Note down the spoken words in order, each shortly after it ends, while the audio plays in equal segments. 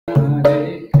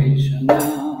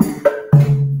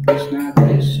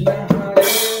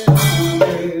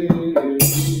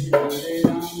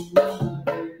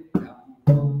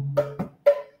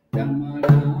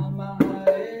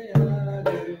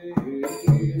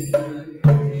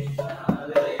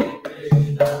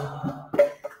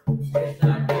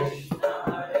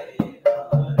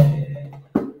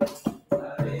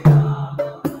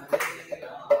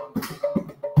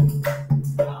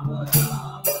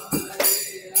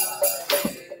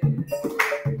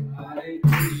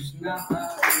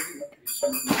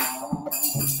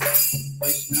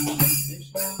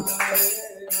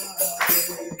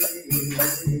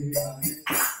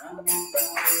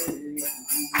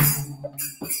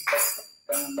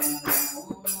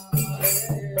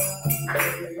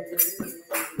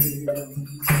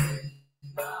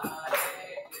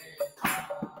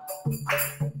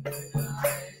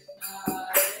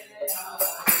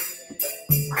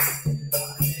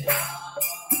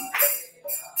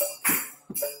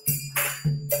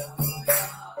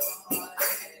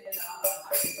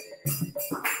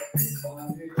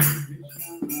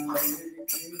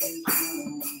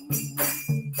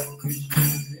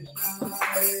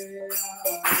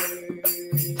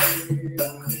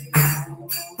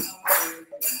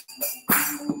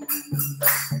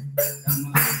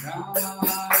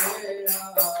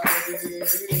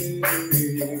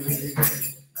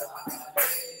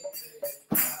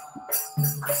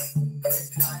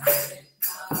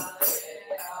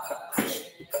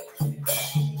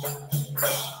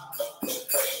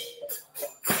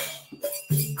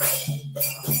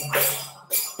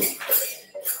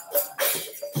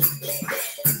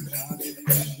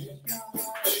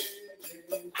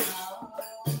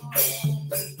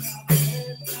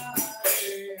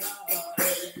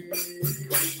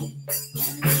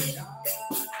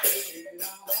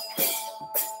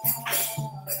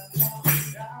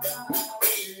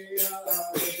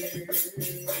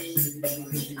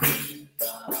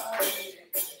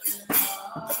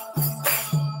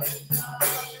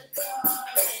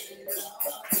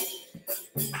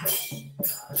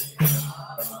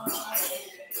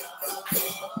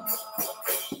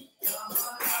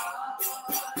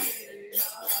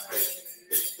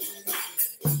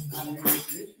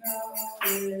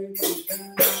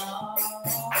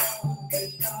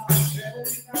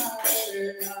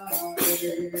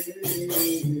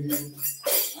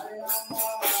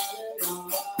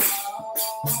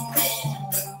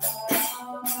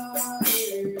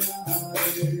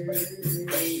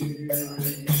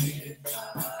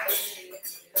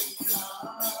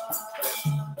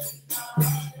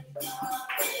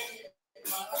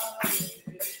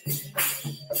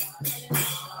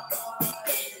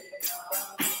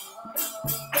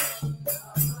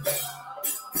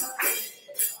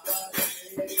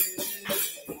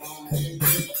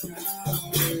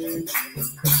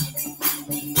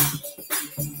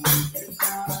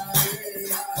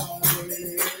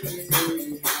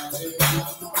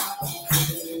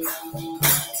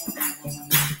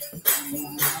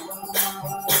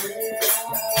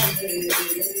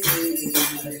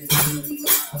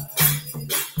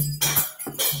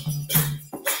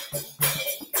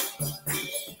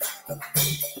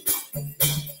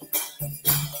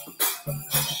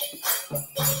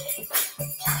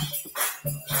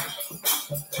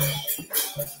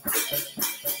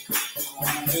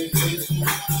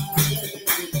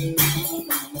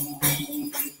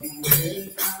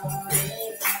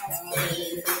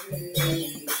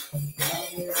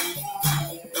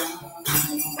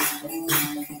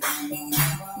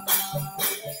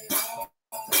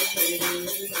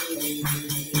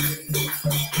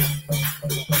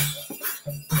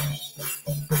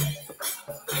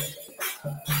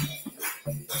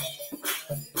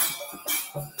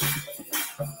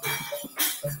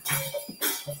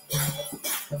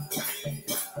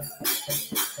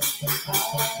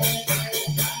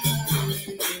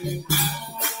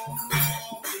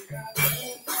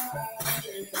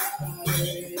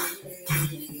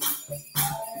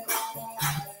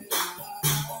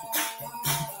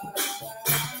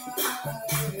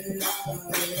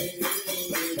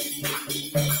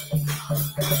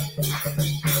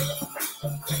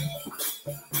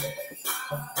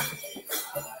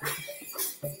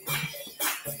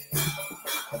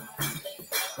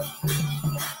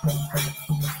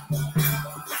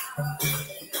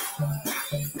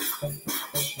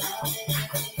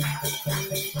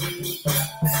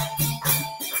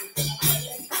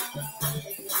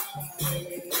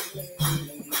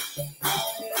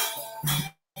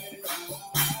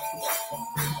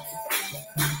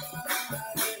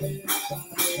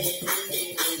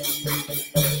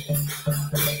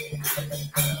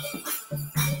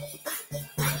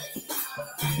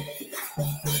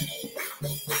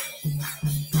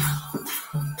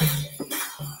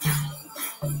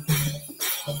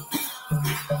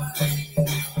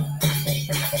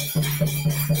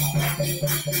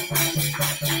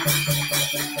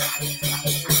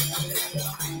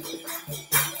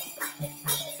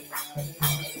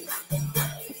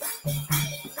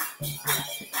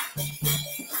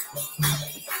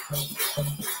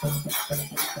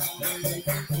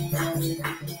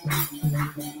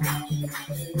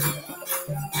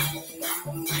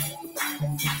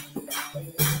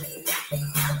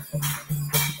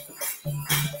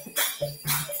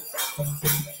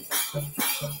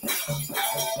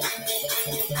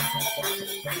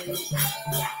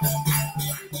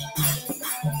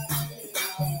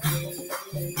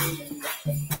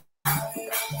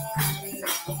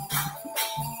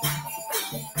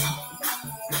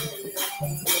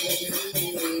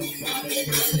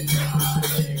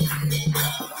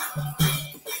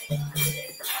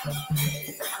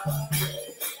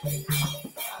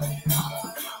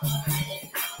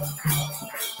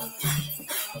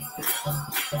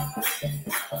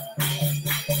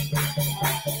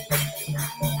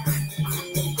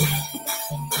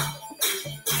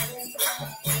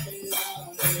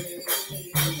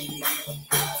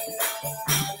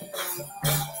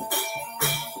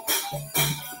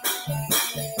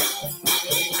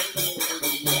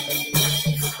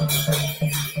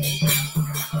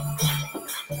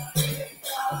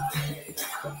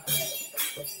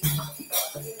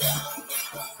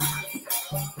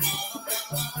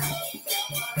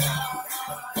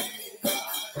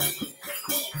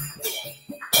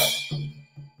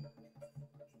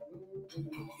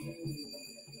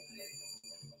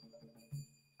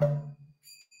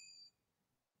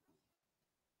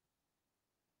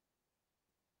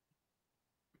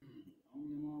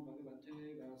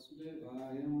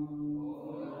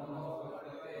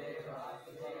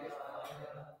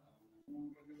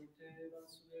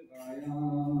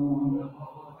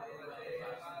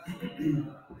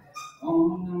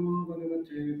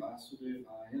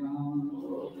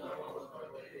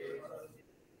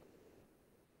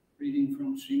Reading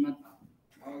from Srimad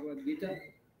Bhagavad Gita.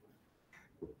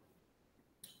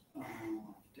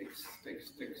 Text.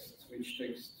 Which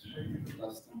text?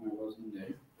 Last time I wasn't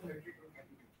there.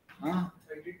 Huh?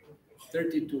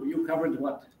 32. You covered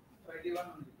what? 31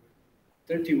 only.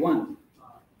 31.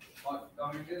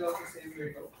 Commentary is also same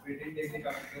way. We didn't take the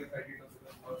commentary of 32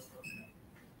 because first was.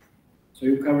 So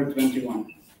you covered 21.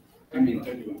 I mean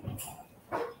 31.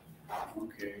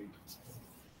 Okay.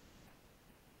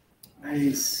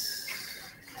 Nice.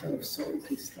 Sort of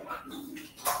salty stuff.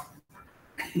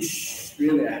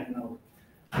 Really, I have no.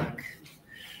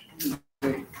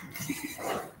 Okay.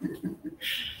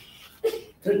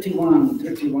 31.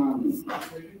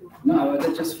 No,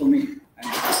 that's just for me.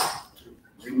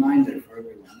 Reminder for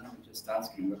everyone. I'm just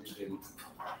asking what did they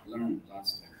learn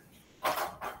last time.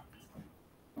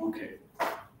 Okay.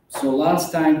 So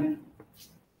last time,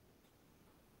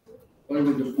 what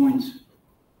were the points?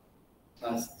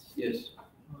 Yes.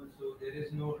 So there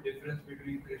is no difference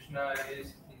between Krishna and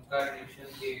his incarnation.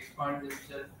 He expands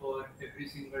himself for every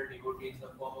single devotee in the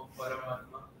form of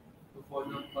Paramatma. So for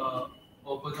the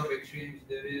purpose of exchange,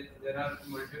 there are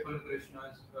multiple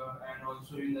Krishnas, and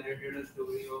also you narrated a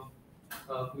story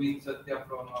of Queen Satya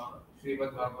from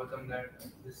Srimad Bhagavatam, that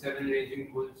the 7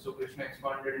 raging bulls. So Krishna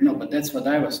expanded. No, but that's what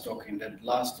I was talking. That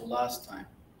last time.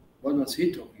 What was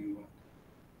he talking about?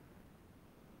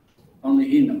 Only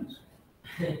he knows.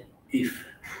 If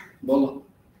Bolo.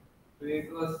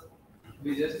 It was,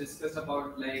 we just discussed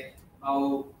about like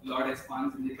how Lord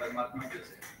expands in the Paramatma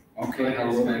feature. Okay,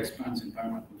 how Lord expands in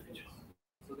Paramatma feature.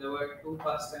 So there were 2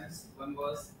 pastimes. One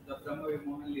was the Brahma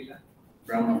Vimohan Leela.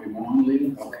 Brahma Vimohan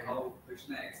Leela. So okay. how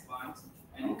Krishna expands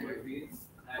and reveals.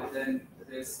 And then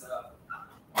there's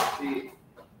the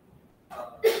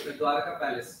Dwarka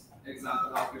Palace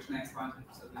example, how Krishna expands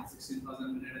himself in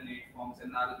 16,108 forms,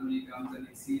 and Narad Muni comes and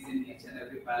he sees in each and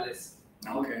every palace.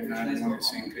 Okay, Narad Muni is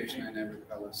seeing Krishna in every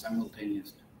palace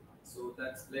simultaneously. So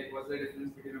that's like, what's the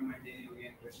difference between a mundane yogi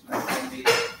and Krishna? Then we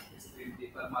explain the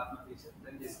Paramatma feature,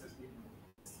 then discuss the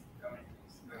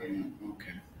commentaries.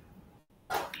 Okay.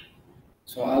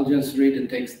 So I'll just read the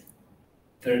text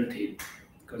 30,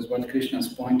 because what Krishna is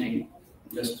pointing,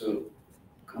 just to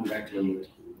come back a little bit.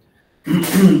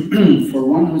 For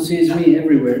one who sees me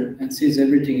everywhere and sees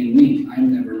everything in me, I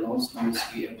am never lost, nor is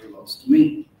he ever lost to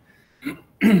me.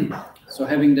 So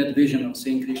having that vision of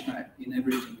seeing Krishna in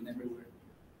everything, in everywhere.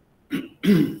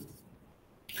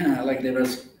 Like there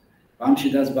was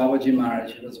Vamshidas Babaji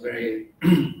Maharaj, he was very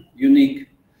unique.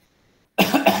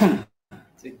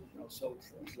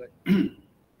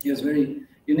 He was very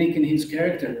unique in his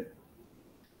character.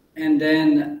 And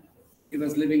then he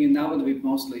was living in Navadvip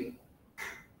mostly.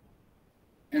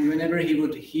 And whenever he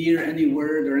would hear any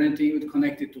word or anything, he would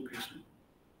connect it to Krishna.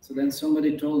 So then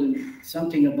somebody told him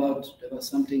something about, there was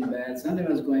something bad, something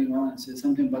was going on, and said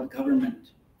something about government.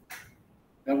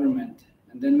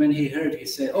 And then when he heard, he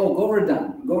said, oh,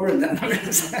 Govardhan.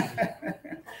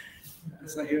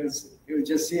 So he would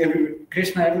just see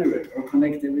Krishna everywhere, or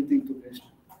connect everything to Krishna.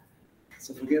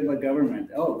 So forget about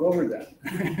government. Oh, Govardhan.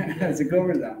 It's a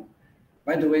Govardhan.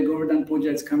 By the way, Govardhan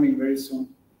Puja is coming very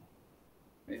soon.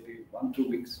 Maybe 1-2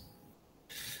 weeks.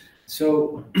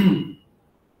 So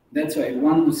that's why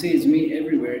one who sees me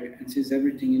everywhere and sees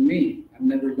everything in me, I'm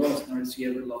never lost, nor is he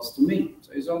ever lost to me.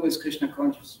 So he's always Krishna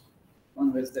conscious,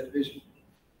 one who has that vision.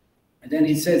 And then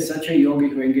he says, such a yogi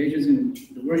who engages in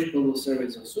the worshipable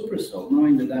service of Super Soul,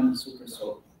 knowing that I'm a Super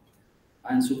Soul,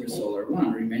 I and Super Soul are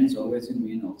one, remains always in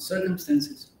me in all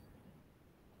circumstances.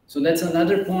 So that's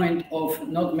another point of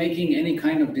not making any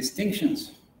kind of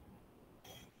distinctions.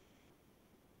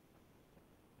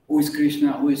 Who is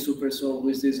Krishna, who is Super Soul, who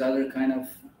is this other kind of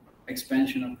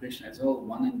expansion of Krishna? It's all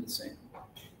one and the same.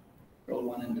 They're all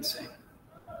one and the same.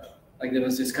 Like there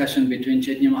was discussion between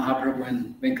Chaitanya Mahaprabhu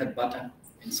and Adbhuta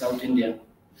in South India.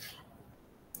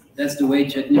 That's the way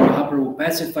Chaitanya Mahaprabhu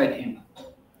pacified him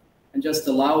and just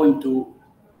allow him to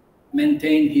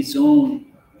maintain his own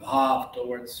bhav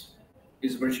towards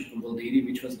his worshipable deity,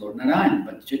 which was Lord Narayan.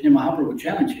 But Chaitanya Mahaprabhu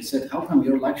challenged, he said, how come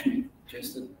you're Lakshmi,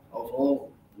 chaste of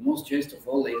all, the most chaste of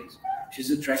all ladies? She's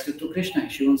attracted to Krishna,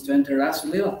 she wants to enter Rasa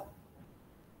Leela.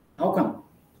 How come?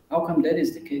 How come that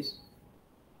is the case?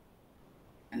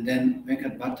 And then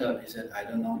Adbhuta, he said, I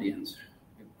don't know the answer.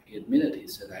 He admitted, he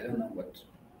said, I don't know what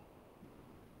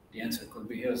the answer could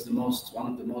be. He was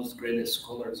one of the most greatest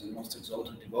scholars and most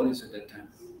exalted devotees at that time.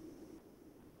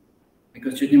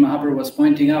 Because Chaitanya Mahaprabhu was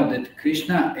pointing out that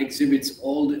Krishna exhibits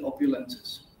all the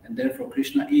opulences, and therefore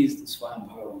Krishna is the Swayam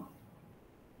Bhagavan.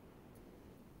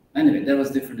 Anyway, that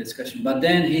was a different discussion. But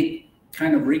then he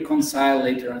kind of reconciled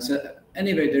later and said,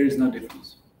 anyway, there is no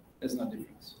difference. There's no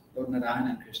difference. Lord Narayan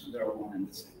and Krishna, they're all one and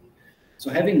the same. So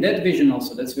having that vision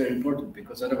also, that's very important,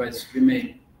 because otherwise we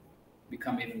may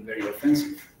become even very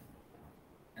offensive.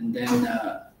 And then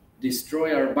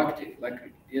destroy our bhakti.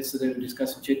 Like yesterday we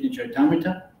discussed Chaitanya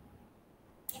Charitamrita.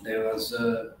 there was,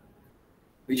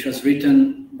 which was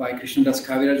written by Krishnadas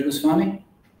Kaviraj Goswami,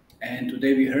 and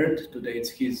today it's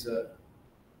his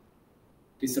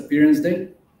disappearance day.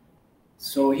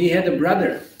 So he had a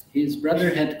brother. His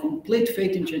brother had complete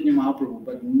faith in Chaitanya Mahaprabhu,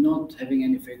 but not having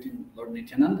any faith in Lord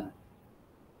Nityananda.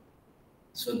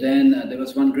 So then there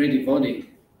was one great devotee,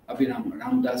 Abhiram,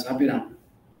 Ramdas Abhiram.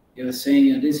 He was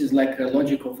saying, this is like a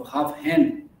logic of a half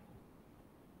hen.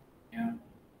 Yeah.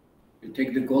 You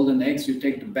take the golden eggs, you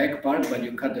take the back part, but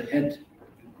you cut the head.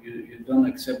 You don't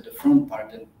accept the front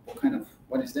part. And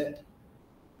what is that?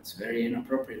 It's very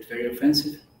inappropriate, very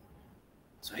offensive.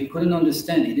 So he couldn't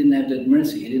understand. He didn't have that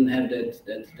mercy. He didn't have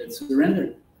that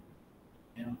surrender.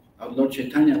 You know, our Lord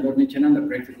Chaitanya, Lord Nityananda,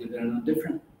 practically they're not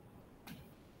different.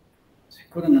 So he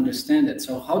couldn't understand that.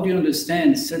 So how do you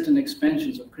understand certain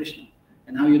expansions of Krishna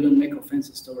and how you don't make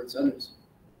offenses towards others?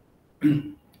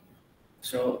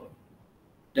 So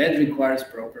that requires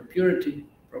proper purity,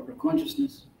 proper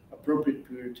consciousness, appropriate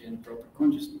purity and proper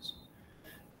consciousness.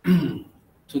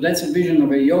 So that's a vision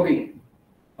of a yogi,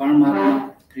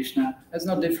 Paramatma, Krishna. There's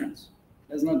no difference.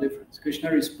 There's no difference.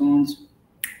 Krishna responds.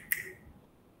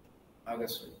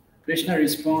 Krishna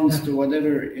responds to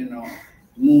whatever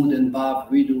mood and bhav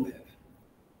we do have.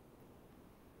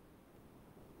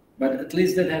 But at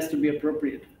least that has to be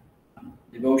appropriate,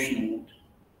 devotional mood.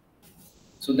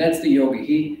 So that's the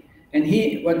yogi.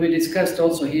 What we discussed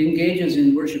also, he engages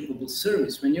in worshipable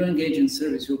service. When you engage in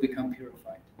service, you'll become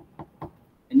purified.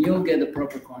 And you'll get the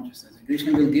proper consciousness. And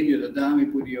Krishna will give you the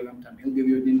Dhammi Buddhi Yogam Tam. He'll give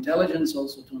you the intelligence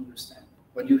also to understand.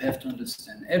 But you have to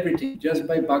understand everything just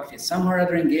by bhakti. Somehow or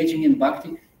other engaging in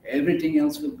bhakti, everything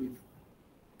else will be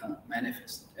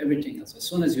manifested. Everything else. As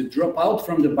soon as you drop out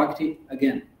from the bhakti,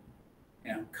 again,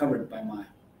 covered by Maya.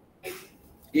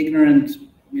 Ignorant,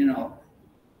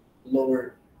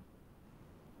 lower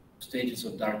stages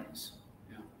of darkness.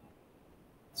 Yeah.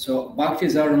 So bhakti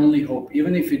is our only hope.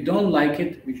 Even if you don't like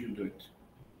it, we should do it.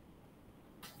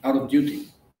 Out of duty.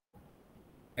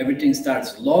 Everything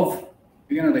starts. Love,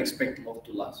 you cannot expect love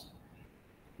to last.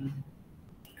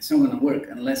 It's not going to work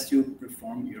unless you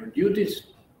perform your duties.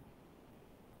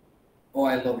 Oh,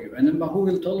 I love you. And then who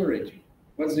will tolerate you?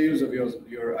 What's the use of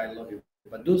your I love you?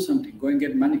 But do something. Go and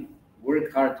get money.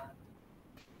 Work hard.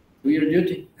 Do your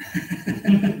duty.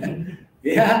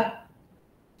 Yeah.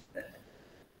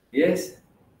 Yes.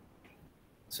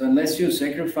 So unless you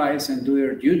sacrifice and do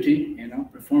your duty,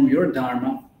 perform your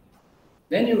dharma,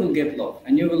 then you will get love,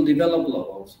 and you will develop love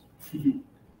also.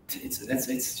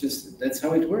 That's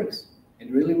how it works.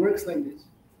 It really works like this.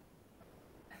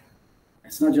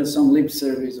 It's not just some lip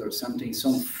service or something,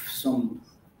 some.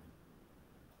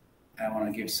 I don't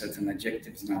want to give certain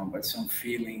adjectives now, but some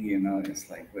feeling, it's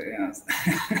like,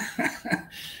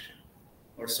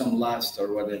 or some lust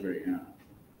or whatever,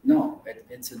 No,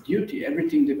 it's a duty.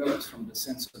 Everything develops from the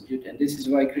sense of duty. And this is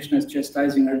why Krishna is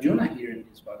chastising Arjuna here in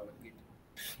this Bhagavad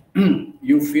Gita.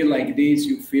 You feel like this,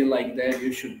 you feel like that,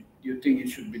 you think you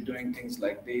should be doing things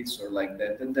like this or like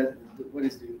that. What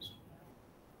is the use?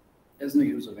 There's no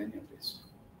use of any of this.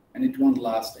 And it won't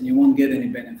last, and you won't get any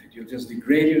benefit. You'll just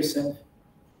degrade yourself.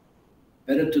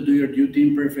 Better to do your duty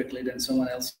imperfectly than someone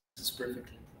else's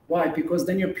perfectly. Why? Because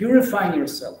then you're purifying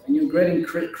yourself and you're getting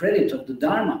credit of the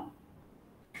Dharma.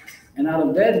 And out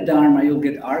of that Dharma, you'll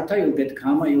get Artha, you'll get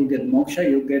Kama, you'll get Moksha,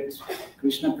 you'll get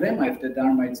Krishna Prema. If the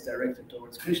Dharma is directed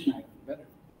towards Krishna, even better.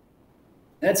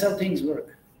 That's how things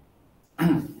work.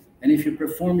 And if you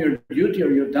perform your duty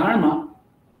or your Dharma,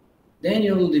 then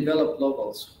you will develop love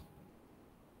also.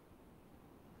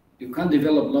 You can't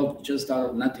develop love just out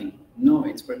of nothing. No,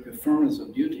 it's by performance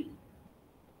of duty.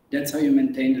 That's how you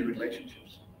maintain the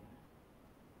relationships.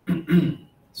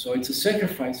 So it's a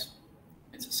sacrifice.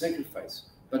 It's a sacrifice.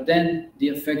 But then the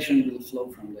affection will flow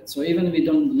from that. So even if we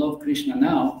don't love Krishna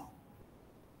now,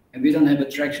 and we don't have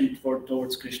attraction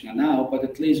towards Krishna now, but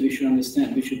at least we should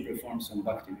understand, we should perform some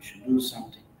bhakti, we should do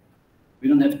something. We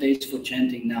don't have taste for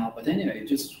chanting now, but anyway,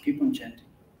 just keep on chanting.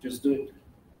 Just do it.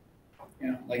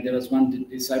 Like there was one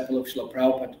disciple of Srila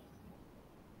Prabhupada,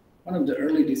 one of the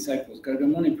early disciples,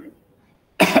 Gargamuni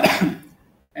Prabhupada.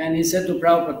 And he said to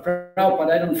Prabhupada,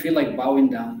 I don't feel like bowing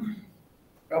down.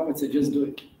 Prabhupada said, just do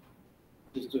it.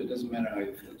 Just do it. Doesn't matter how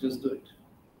you feel. Just do it.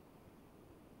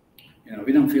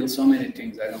 We don't feel so many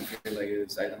things. I don't feel like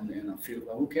this. I don't feel.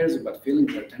 Well, who cares about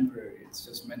feelings? Are temporary. It's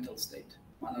just mental state.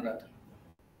 Manarata.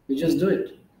 You just do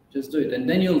it. Just do it, and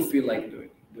then you'll feel like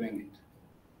doing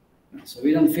it. So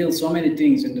we don't feel so many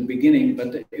things in the beginning,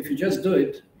 but if you just do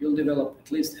it, you'll develop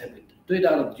at least habit. Do it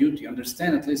out of duty.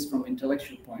 Understand at least from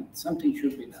intellectual point. Something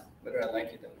should be done, whether I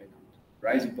like it or I don't.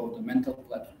 Rise above the mental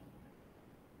platform.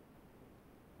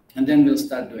 And then we'll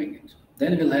start doing it.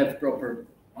 Then we'll have proper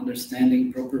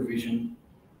understanding, proper vision,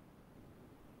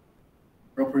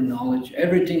 proper knowledge,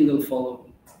 everything will follow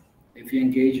if you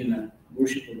engage in a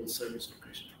worshipable service of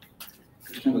Krishna.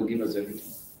 Krishna will give us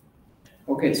everything.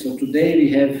 Okay, so today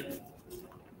we have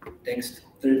text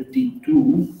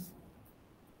 32.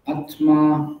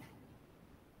 Atma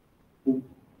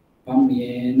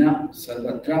upamyena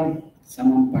sarvatra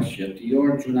samam pashyati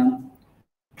Arjuna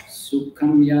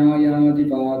sukham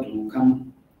yayadiva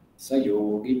dukham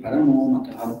sayogi paramo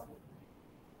mataha.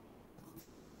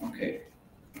 Okay,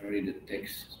 I'll read the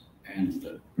text and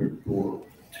the purport.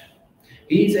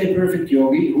 He is a perfect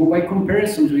yogi who, by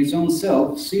comparison to his own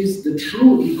self, sees the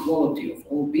true equality of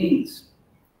all beings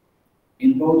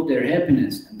in both their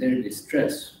happiness and their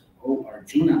distress, O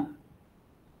Arjuna.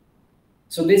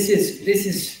 So this is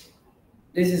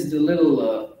the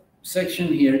little section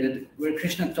here where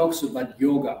Krishna talks about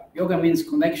yoga. Yoga means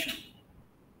connection.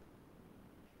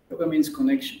 Yoga means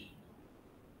connection.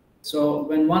 So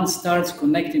when one starts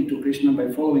connecting to Krishna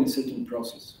by following a certain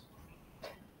process,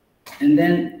 and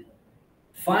then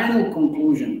final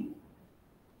conclusion,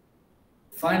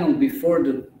 before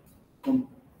the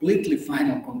completely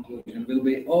final conclusion will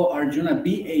be, oh Arjuna,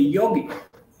 be a yogi.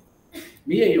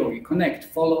 Be a yogi, connect,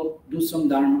 follow, do some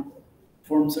dharma,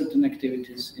 perform certain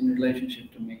activities in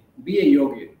relationship to me. Be a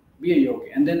yogi, be a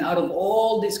yogi. And then out of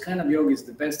all these kind of yogis,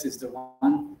 the best is the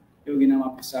one, yogi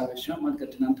nama pasavesha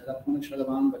madgatinantarathmana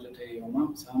shadavan bhajate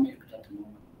yomam sami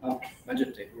yaktatamoma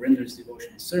bhajate, who renders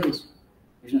devotional service.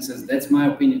 Krishna says, that's my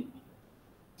opinion.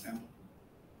 Yeah.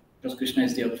 Because Krishna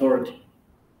is the authority,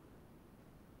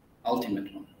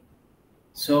 ultimate one.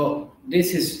 So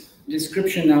this is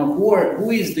description now.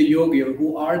 Who is the yogi, or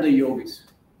who are the yogis?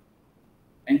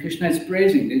 And Krishna is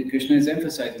praising. Krishna is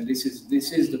emphasizing this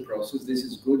is the process. This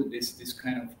is good. This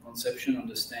kind of conception,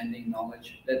 understanding,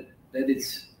 knowledge that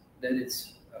it's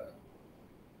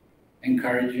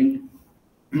encouraging,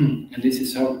 and this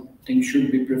is how things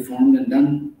should be performed and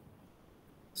done.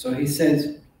 So he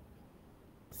says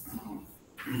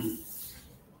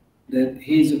that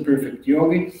he is a perfect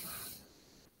yogi.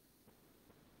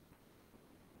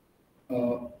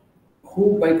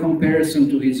 Who, by comparison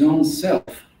to his own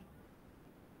self,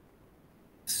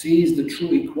 sees the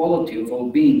true equality of all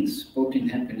beings, both in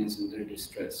happiness and their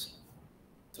distress.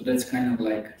 So that's kind of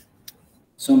like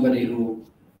somebody who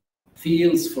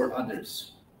feels for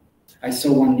others. I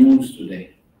saw one news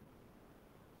today.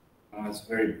 It's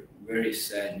very, very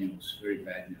sad news, very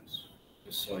bad news.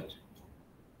 I saw it.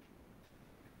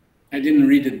 I didn't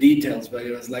read the details, but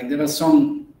it was like there was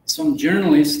some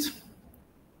journalist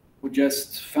who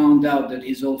just found out that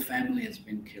his whole family has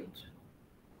been killed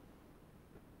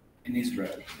in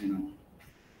Israel,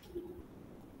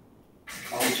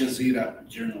 Al Jazeera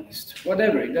journalist,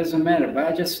 whatever, it doesn't matter. But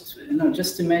I just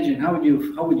imagine how would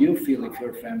you feel if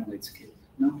your family is killed?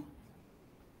 No,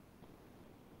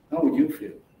 how would you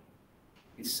feel?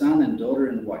 His son and daughter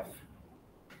and wife.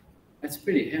 That's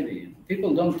pretty heavy.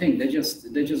 People don't think, they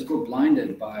just go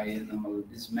blinded by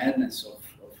this madness of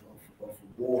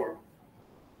war.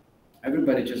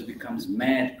 Everybody just becomes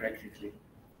mad practically.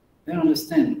 They don't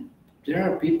understand. There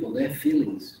are people, they have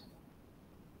feelings.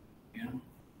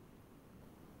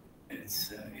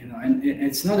 It's and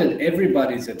it's not that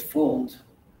everybody's at fault.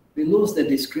 We lose the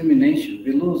discrimination.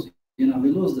 We lose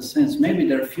the sense. Maybe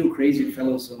there are a few crazy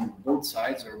fellows on both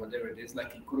sides or whatever it is.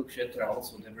 Like in Kurukshetra,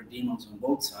 also there were demons on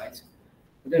both sides.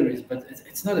 Whatever it is, but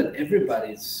it's not that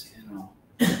everybody's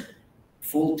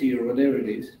faulty or whatever it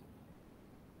is.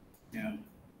 Yeah.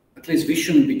 At least we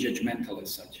shouldn't be judgmental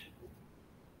as such.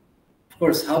 Of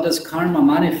course, how does karma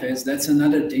manifest? That's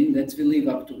another thing that we leave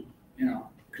up to,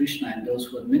 Krishna and those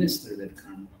who administer that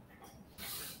karma.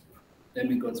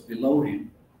 Demigods below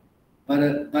him.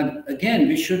 But again,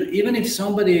 we should, even if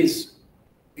somebody is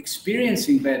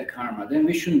experiencing bad karma, then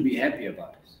we shouldn't be happy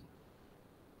about it.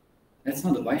 That's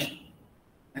not a Vaishnava.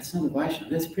 That's not a Vaishnava.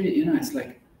 That's pretty,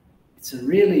 it's a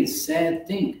really sad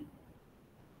thing.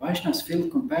 Vaishnavas feel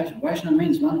compassion. Vaishnava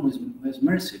means one who has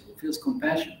mercy, who feels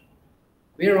compassion.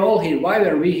 We are all here. Why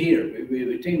are we here?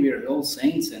 We think we are all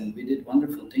saints and we did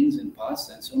wonderful things in past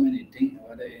and so many things.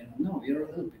 No, we are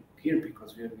all here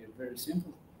because we are very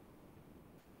simple.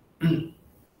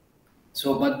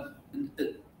 So, but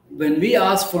when we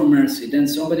ask for mercy, then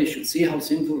somebody should see how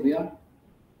sinful we are.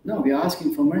 No, we are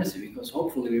asking for mercy because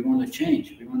hopefully we want to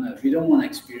change. We don't want to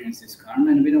experience this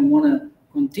karma, and we don't want to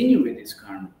continue with this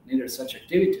karma, neither such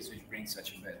activities which bring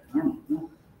such a bad karma. No.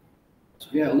 So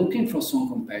we are looking for some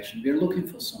compassion. We are looking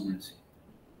for some mercy.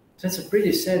 So that's a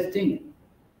pretty sad thing.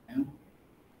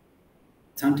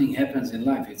 Something happens in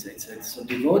life. So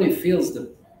devotee feels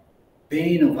the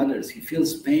pain of others. He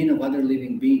feels pain of other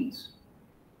living beings.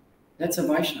 That's a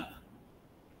Vaishnava.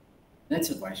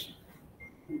 That's a Vaishnava.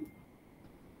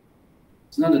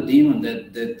 It's not a demon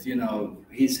that you know,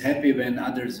 he's happy when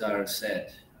others are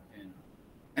sad. You know.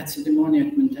 That's a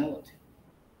demoniac mentality.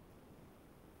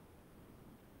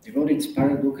 Devotee is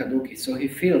paradukha dukhi. So he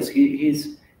feels, he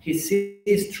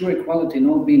sees true equality in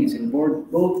all beings, in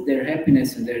both their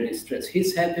happiness and their distress.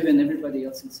 He's happy when everybody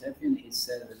else is happy, and he's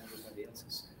sad when everybody else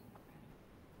is sad.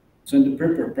 So in the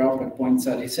purport, Prabhupada points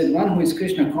out, he said, one who is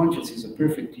Krishna conscious is a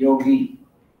perfect yogi.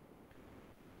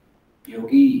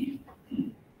 Yogi.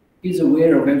 He's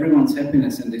aware of everyone's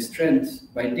happiness and distress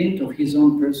by dint of his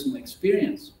own personal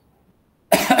experience.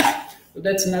 But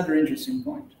that's another interesting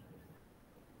point.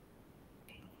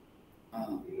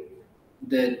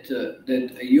 That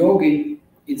a yogi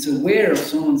is aware of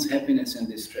someone's happiness and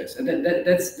distress. And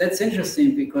that's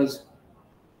interesting because,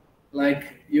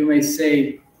 like you may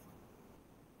say,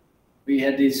 we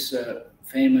had this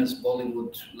famous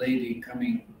Bollywood lady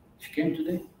coming. She came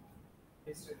today?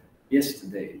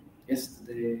 Yesterday.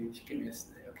 She came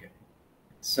yesterday. Okay.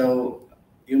 So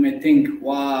you may think,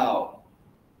 wow.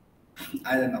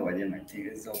 I don't know what you might think.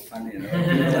 It's so funny. You know,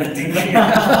 people are thinking.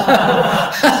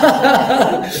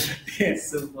 Yes.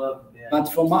 Superb, yeah. But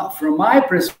from my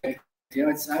perspective, you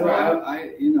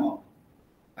know,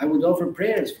 I would offer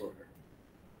prayers for her.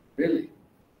 Really,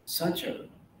 such a.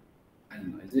 I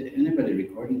don't know. Is it anybody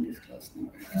recording this class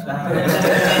now?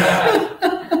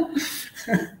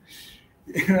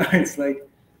 You know, it's like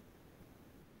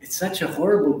it's such a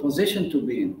horrible position to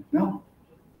be in. No.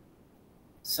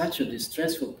 Such a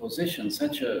distressful position,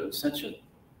 such a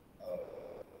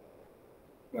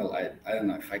well, I don't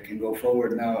know if I can go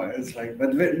forward now. It's like,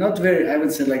 but not very, I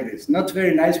would say like this, not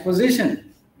very nice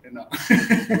position, you know.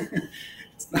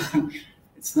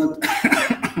 It's not,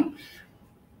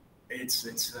 it's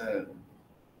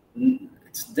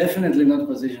definitely not a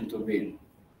position to be in.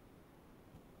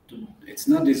 It's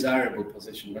not desirable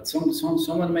position, but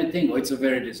someone may think, oh, it's a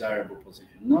very desirable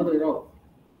position. Not at all.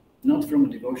 Not from a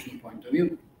devotion point of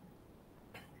view.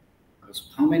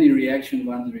 Because how many reactions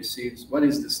one receives, what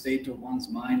is the state of one's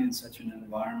mind in such an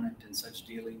environment, and such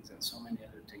dealings, and so many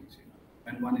other things, you know.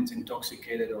 When one is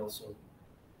intoxicated also,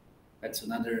 that's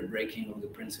another breaking of the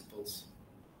principles,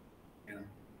 you know.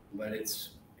 But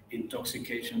it's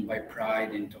intoxication by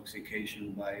pride,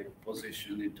 intoxication by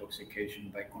position, intoxication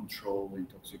by control,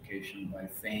 intoxication by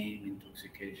fame,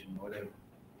 intoxication, whatever.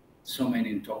 So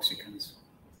many intoxicants.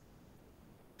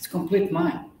 It's complete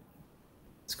Maya.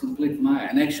 It's complete Maya.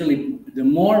 And actually, the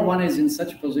more one is in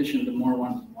such a position, the more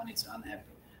one is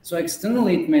unhappy. So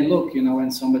externally, it may look, you know,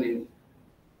 when somebody,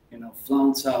 you know,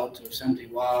 flaunts out or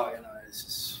something, wow, you know, this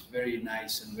is very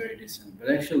nice and very decent.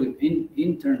 But actually,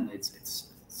 internally,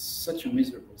 it's such a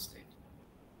miserable state.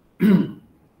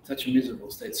 Such a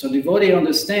miserable state. So devotee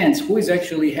understands who is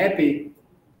actually happy.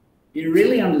 He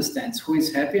really understands who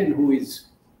is happy and who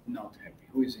is not happy,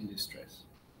 who is in distress.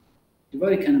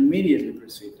 Devotee can immediately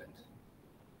perceive that.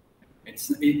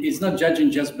 It's not judging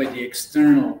just by the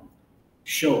external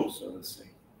show, so to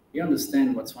say. He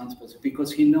understands what's one's position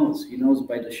because he knows. He knows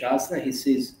by the Shastra, he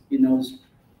sees, he knows,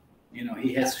 you know,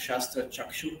 he has Shastra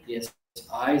Chakshu, he has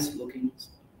eyes looking,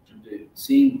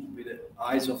 seeing with the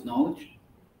eyes of knowledge.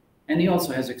 And he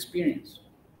also has experience.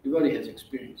 Devotee has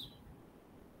experience.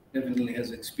 Definitely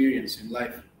has experience in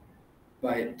life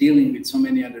by dealing with so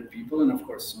many other people and of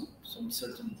course some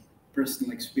certain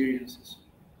personal experiences.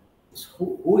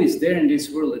 So who is there in this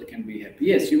world that can be happy?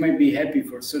 Yes, you might be happy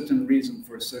for a certain reason,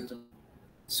 for a certain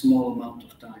small amount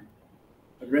of time.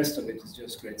 But the rest of it is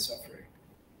just great suffering.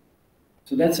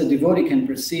 So that's a devotee can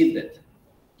perceive that.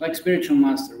 Like spiritual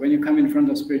master, when you come in front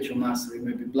of spiritual master, you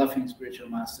may be bluffing spiritual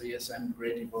master, yes, I'm a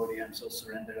great devotee, I'm so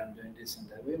surrendered, I'm doing this and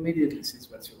that. We immediately sees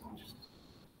what's your consciousness.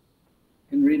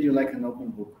 Can read you like an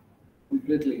open book,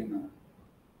 completely, you know,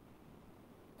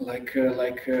 like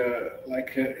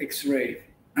a X-ray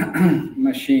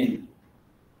machine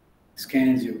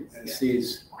scans you and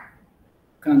sees,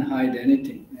 can't hide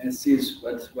anything, and sees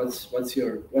what's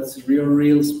your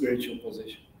real spiritual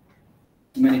position.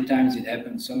 Many times it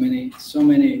happens. So many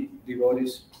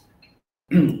devotees,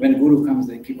 when Guru comes,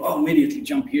 they keep immediately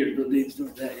jump here, do this, do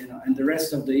that, you know, and the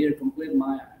rest of the year complete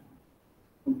Maya.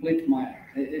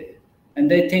 And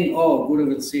they think, Guru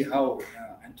will see how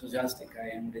enthusiastic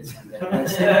I am, this and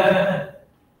that.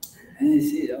 And you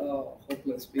see,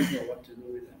 hopeless people, what to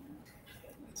do with them?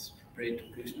 Let's pray to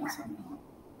Krishna somehow,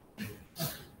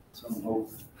 some hope.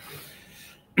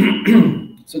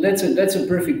 So that's a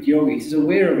perfect yogi. He's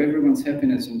aware of everyone's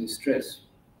happiness and distress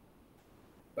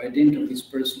by dint of his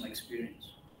personal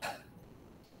experience.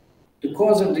 The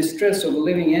cause of distress of a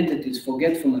living entity is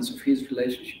forgetfulness of his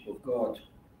relationship with God.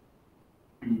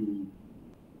 And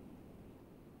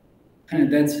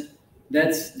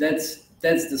that's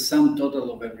the sum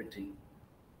total of everything.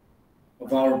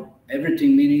 Of our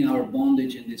everything, meaning our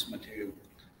bondage in this material world.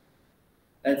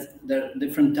 That's the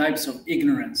different types of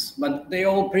ignorance, but they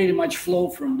all pretty much flow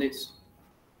from this.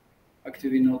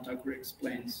 Bhaktivinoda Thakur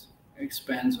expands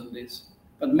on this.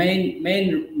 But main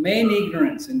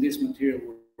ignorance in this material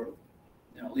world,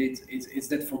 you know, it's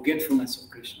that forgetfulness of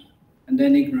Krishna, and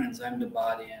then ignorance, I'm the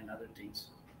body and other things.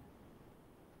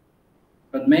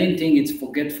 But main thing, it's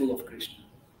forgetful of Krishna.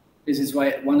 This is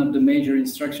why one of the major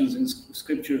instructions in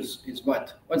scriptures is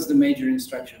what? What's the major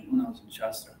instruction? Who knows in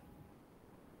Shastra?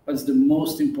 What's the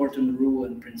most important rule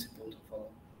and principle to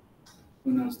follow?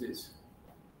 Who knows this?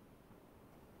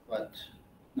 What?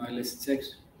 No illicit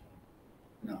sex?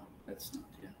 No, that's not.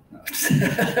 Yeah. No.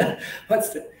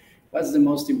 What's the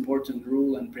most important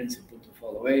rule and principle to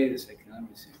follow? Wait a second, let me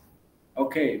see.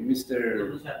 Okay,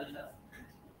 Mr.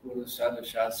 Guru Sadhu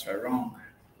Shastra, wrong.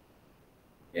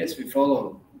 Yes, we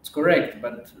follow. It's correct,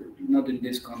 but not in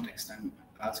this context. I'm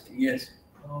asking. Yes.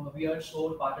 We are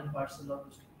soul part and parcel of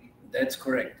this. That's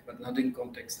correct, but not in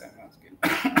context. I'm asking.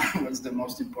 What's the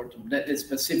most important? That is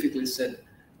specifically said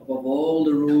above all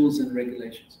the rules and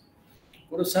regulations.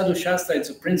 Guru Sadhu Shastra, it's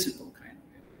a principle kind of.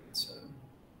 It's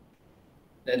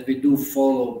that we do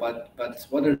follow, but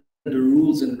what are the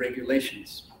rules and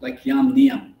regulations? Like Yam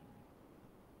Niyam.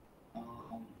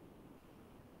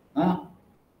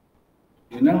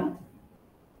 You know?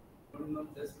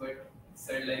 Just but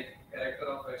said like character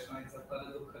of Krishna is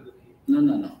Sakala Dukha Dukhi.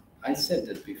 No. I said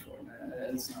that before.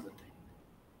 That's not a thing.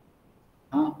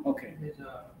 Okay.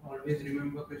 Always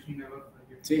remember Krishna, never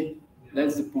forget. See,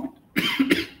 that's the point.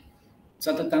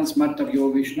 Satatan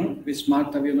smartavyo Vishnu,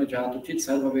 vismartavyo no jatuchit,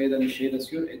 sarva veda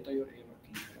nishedasyo etayor eva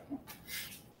kinkara.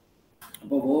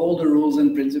 Above all the rules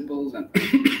and principles, and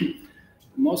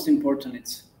most important,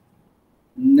 it's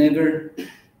never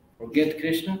forget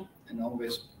Krishna and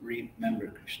always remember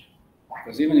Krishna.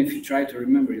 Because even if you try to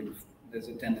remember, there's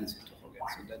a tendency to forget.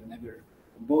 So that never,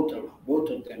 both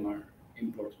of them are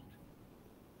important.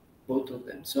 Both of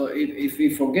them. So if we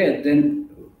forget, then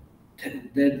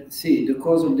see, the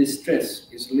cause of this stress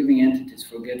is living entity's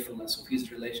forgetfulness of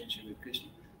his relationship with Krishna.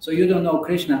 So you don't know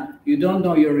Krishna, you don't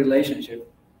know your relationship.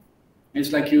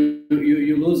 It's like you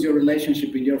lose your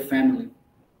relationship with your family.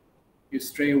 You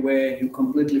stray away, you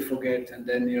completely forget, and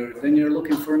then you're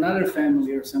looking for another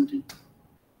family or something.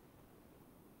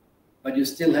 But you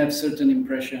still have certain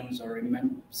impressions or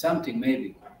remember something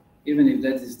maybe, even if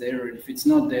that is there or if it's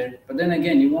not there. But then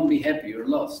again, you won't be happy, you're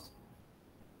lost.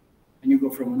 And you go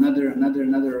from another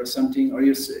or something, or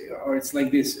it's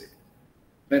like this.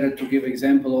 Better to give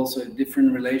example also in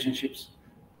different relationships.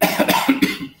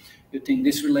 You think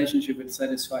this relationship will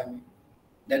satisfy me,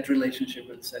 that relationship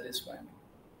will satisfy me.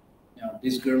 You know,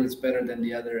 this girl is better than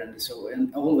the other,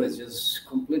 and always just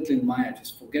completely Maya,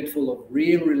 just forgetful of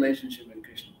real relationship with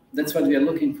Krishna. That's what we are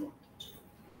looking for.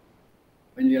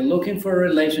 When we are looking for a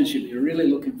relationship, you're really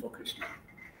looking for Krishna.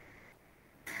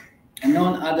 And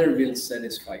none other will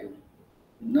satisfy you.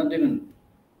 Not even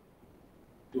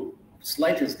to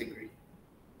slightest degree.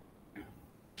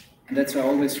 And that's why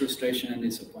always frustration and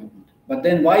disappointment. But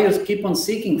then why you keep on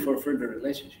seeking for further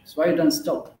relationships? Why you don't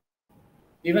stop?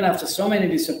 Even after so many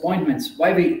disappointments,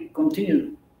 why we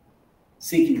continue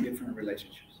seeking different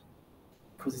relationships?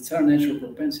 Because it's our natural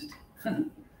propensity.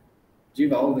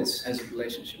 Jiva always has a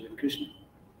relationship with Krishna.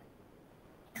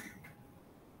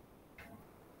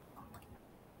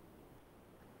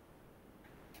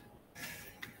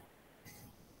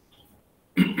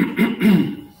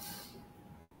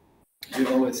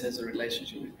 Jiva always has a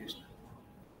relationship with Krishna.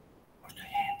 Where's the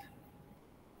hand?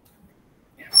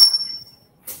 Yeah.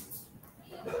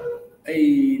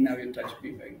 Hey, now you touch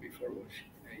me back before washing.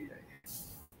 Hey.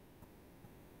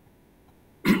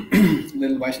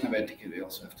 Little Vaishnava etiquette we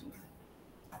also have to learn.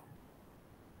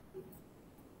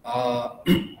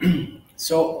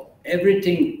 So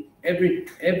everything,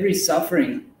 every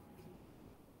suffering,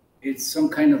 it's some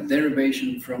kind of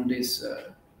derivation from this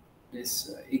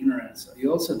ignorance.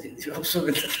 You also did. You also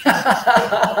did.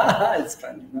 It's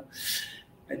funny, no?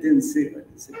 I didn't see it.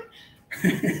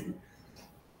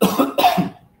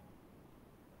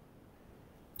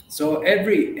 So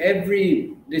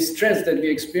every distress that we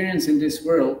experience in this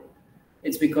world,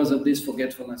 it's because of this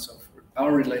forgetfulness of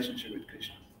our relationship with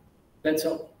Krishna. That's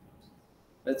all.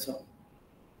 That's all.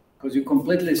 Because you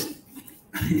completely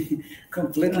you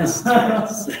completely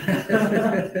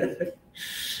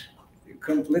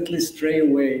stray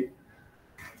away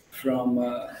from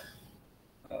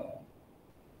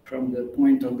the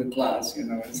point of the class, you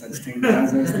know, and such things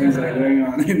are going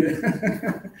on.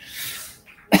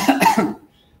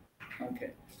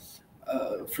 Okay.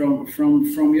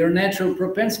 From your natural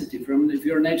propensity, from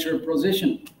your natural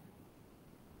position.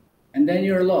 And then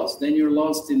you're lost. Then you're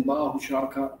lost in Bahu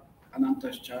Shaka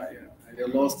Anantaschaya. You're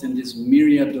lost in this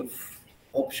myriad of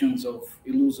options of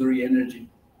illusory energy.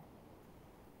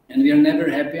 And we are never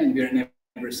happy and we are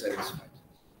never satisfied.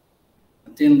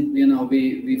 Until, you know,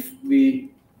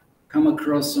 we come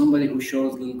across somebody who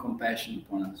shows little compassion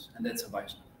upon us, and that's a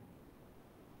Vaishnava.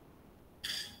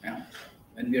 Yeah.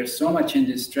 When we are so much in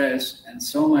distress and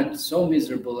so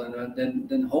miserable, and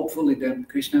then hopefully then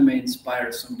Krishna may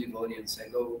inspire some devotee and say,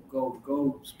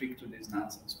 go speak to this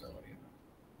nonsense fellow, you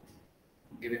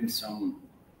know. Give him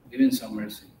some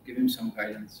mercy, give him some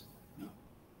guidance. You know.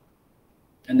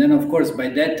 And then of course by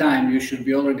that time you should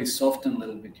be already softened a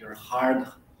little bit, your hard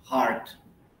heart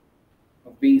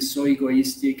of being so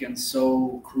egoistic and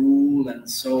so cruel and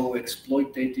so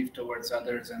exploitative towards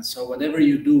others, and so whatever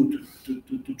you do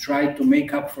to try to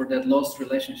make up for that lost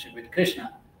relationship with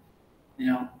Krishna, you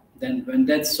know, then when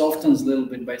that softens a little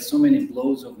bit by so many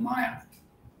blows of Maya,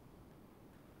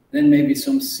 then maybe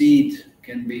some seed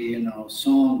can be, you know,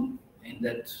 sown in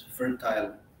that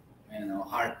fertile, you know,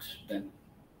 heart then,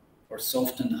 or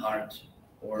softened heart,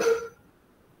 or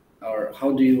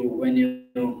how do you, when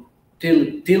you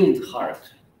tilled heart,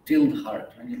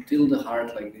 when you till the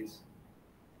heart like this,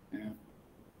 yeah.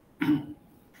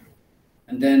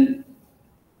 And then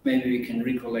maybe we can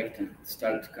recollect and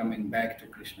start coming back to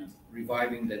Krishna,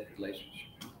 reviving that relationship.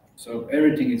 So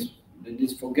everything is,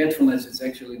 this forgetfulness is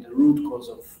actually the root cause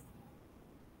of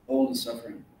all the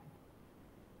suffering.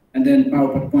 And then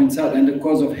Prabhupada points out, and the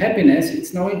cause of happiness,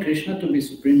 it's knowing Krishna to be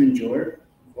supreme enjoyer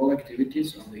of all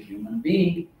activities of the human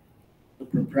being, the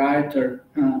proprietor.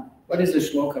 What is the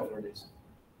shloka for this?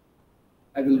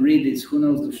 I will read this. Who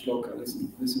knows the shloka?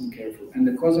 Listen carefully. And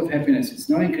the cause of happiness is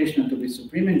knowing Krishna to be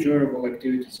supreme enjoyer of all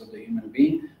activities of the human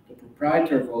being, the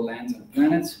proprietor of all lands and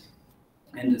planets,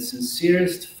 and the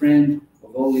sincerest friend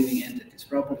of all living entities.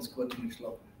 Prabhupada is quoting the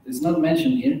shloka. It's not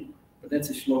mentioned here, but that's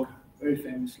a shloka, very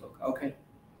famous shloka. Okay.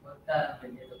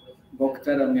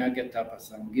 Bhakta Ramyagya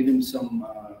Tapasam. Give him some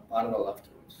parval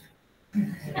afterwards.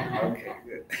 Okay,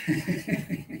 good.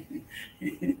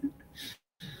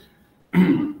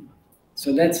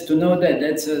 So that's to know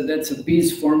that's a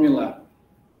peace formula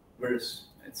verse.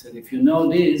 It said if you know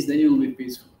this, then you will be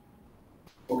peaceful.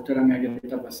 Then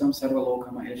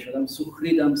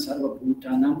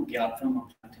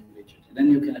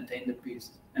you can attain the peace.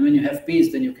 And when you have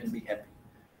peace, then you can be happy.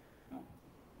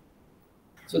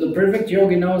 So the perfect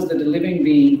yogi knows that the living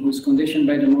being who is conditioned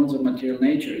by the modes of material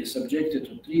nature is subjected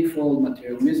to threefold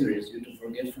material miseries due to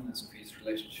forgetfulness of his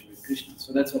relationship with Krishna.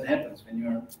 So that's what happens when you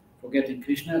are forgetting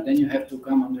Krishna, then you have to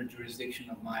come under jurisdiction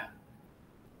of Maya.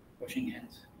 Washing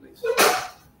hands, please.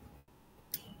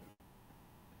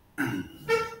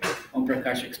 Om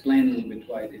Prakash, explain a little bit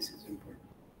why this is important.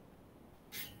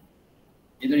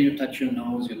 Either you touch your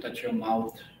nose, you touch your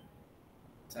mouth.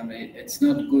 It's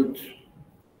not good,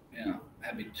 you know,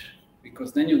 habit,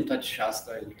 because then you'll touch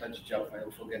Shastra, you'll touch Japa,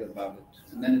 you'll forget about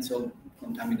it, and then it's all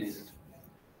contaminated.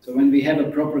 So when we have a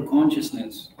proper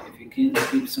consciousness, if we can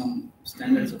keep some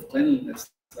standards of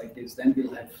cleanliness like this, then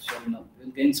we'll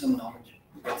gain some knowledge,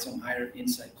 we'll get some higher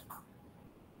insight.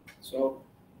 So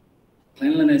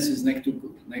cleanliness is next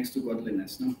to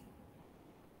godliness, no?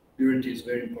 Purity is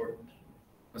very important.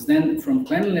 Because then from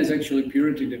cleanliness actually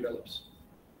purity develops.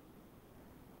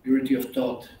 Purity of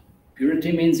thought.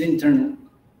 Purity means internal,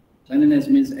 cleanliness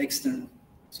means external.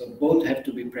 So both have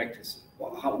to be practiced.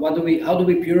 How do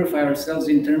we purify ourselves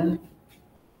internally?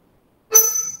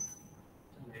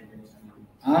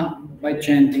 By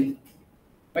chanting.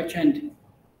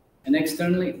 And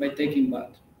externally by taking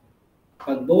bath.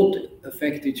 But both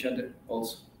affect each other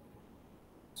also.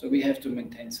 So we have to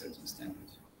maintain certain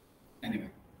standards. Anyway.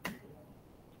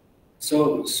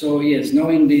 So yes,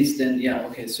 knowing this, then yeah,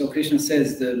 okay. So Krishna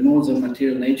says the modes of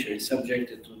material nature is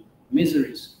subjected to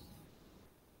miseries.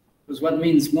 Because what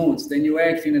means modes? Then you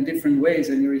act in a different ways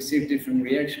and you receive different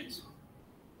reactions.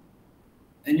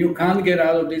 And you can't get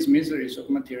out of these miseries of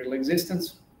material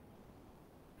existence.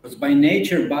 Because by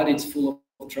nature, body is full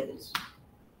of troubles.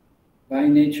 By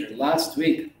nature. Last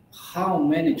week, how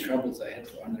many troubles I had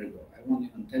to undergo? I won't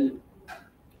even tell you.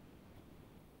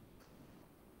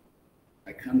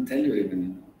 I can't tell you even, you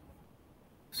know.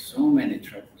 So many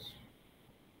troubles.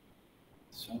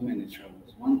 So many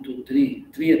troubles. 1, 2, 3.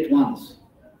 3 at once.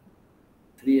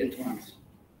 3 at once.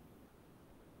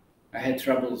 I had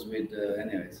troubles with,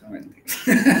 anyway, so many things.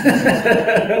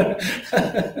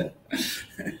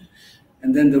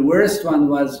 And then the worst one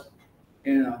was,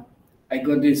 you know, I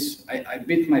got this, I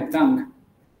bit my tongue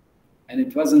and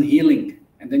it wasn't healing.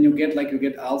 And then you get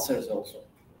ulcers also,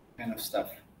 kind of stuff,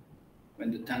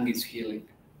 when the tongue is healing.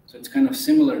 So it's kind of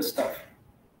similar stuff.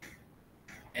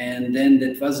 And then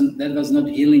that was not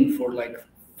healing for like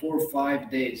 4 or 5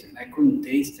 days, and I couldn't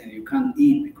taste, and you can't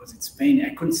eat because it's pain. I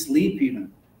couldn't sleep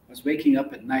even. I was waking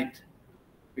up at night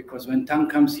because when tongue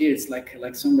comes here, it's like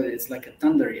somebody, it's like a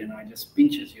thunder, it just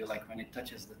pinches you, like when it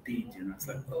touches the teeth, it's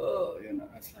like, oh,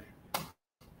 it's like.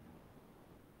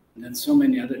 And then so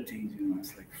many other things,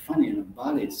 it's like funny,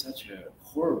 body is such a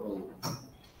horrible,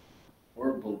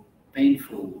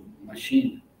 painful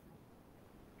machine.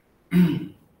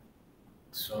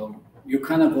 So you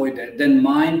can't avoid that. Then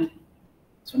mind,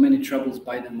 so many troubles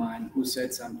by the mind. Who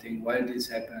said something? Why did this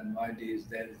happen? Why this,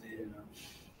 that,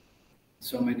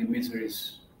 so many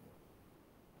miseries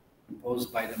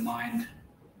imposed by the mind.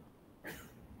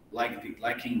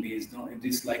 Liking this,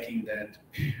 disliking that.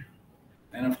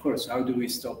 And of course, how do we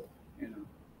stop?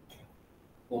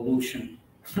 Pollution,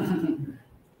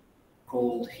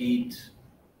 cold, heat,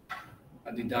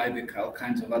 adidaivika, all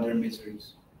kinds of other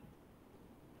miseries.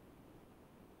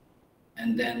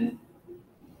 And then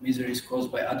miseries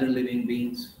caused by other living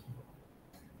beings.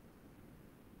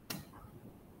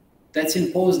 That's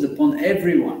imposed upon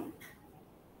everyone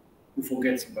who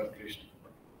forgets about Krishna.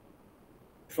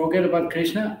 Forget about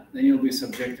Krishna, then you'll be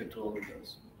subjected to all of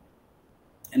those.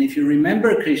 And if you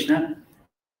remember Krishna,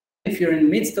 if you're in the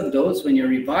midst of those, when you're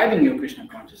reviving your Krishna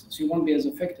consciousness, you won't be as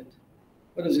affected.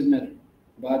 What does it matter?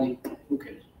 Body, who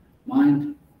cares?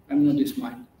 Mind, I'm not this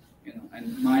mind,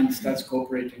 and mind starts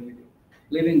cooperating with you.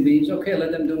 Living beings, okay,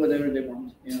 let them do whatever they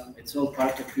want. It's all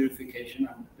part of purification.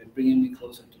 They're bringing me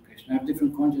closer to Krishna. I have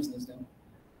different consciousness then.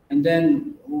 And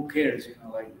then who cares?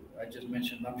 Like I just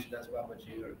mentioned Vamshidas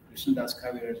Babaji or Krishnadas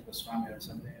Kaviraj Goswami or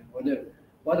something, whatever.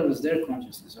 What was their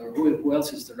consciousness? Or who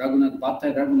else is the Raghunath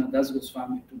Bhatta, Raghunath Das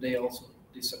Goswami, today also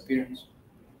disappearance.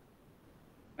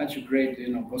 Such a great,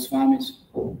 Goswamis,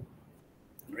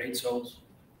 great souls.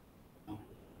 I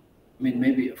mean,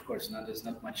 maybe, of course, now there's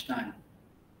not much time.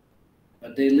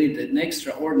 But they lead an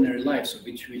extraordinary life, so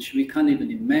which we can't even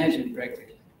imagine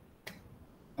practically.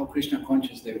 How Krishna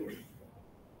conscious they were.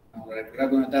 Like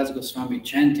Raghunath Das Goswami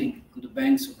chanting on the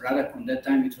banks of Radhakund. That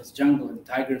time it was jungle and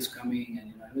tigers coming,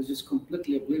 and I was just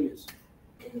completely oblivious.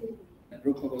 And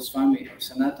Rupa Goswami or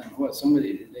Sanatan, or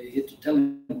somebody, they had to tell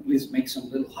him, please make some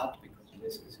little hut because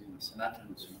this is Sanatan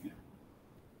Goswami.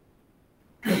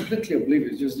 Completely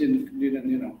oblivious, just didn't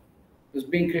was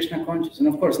being Krishna conscious. And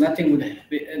of course, nothing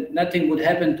would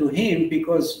happen to him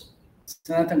because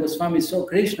Sanatan Goswami saw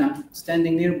Krishna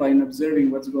standing nearby and observing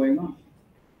what's going on.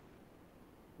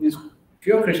 If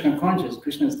you're Krishna conscious,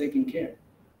 Krishna is taking care.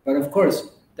 But of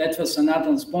course, that was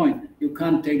Sanatan's point. You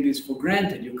can't take this for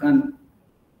granted. You can't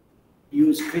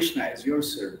use Krishna as your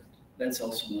servant. That's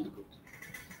also not good.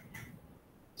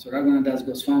 So Raghunath Das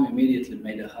Goswami immediately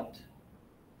made a hut.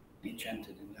 He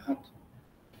chanted in the hut.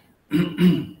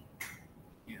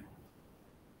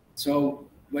 So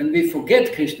when we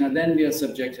forget Krishna, then we are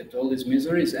subjected to all these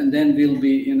miseries, and then we'll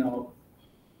be,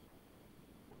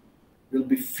 we'll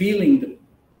be feeling the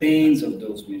pains of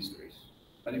those miseries.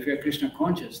 But if we are Krishna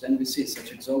conscious, then we see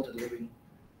such exalted living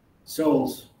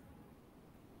souls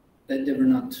that they were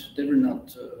not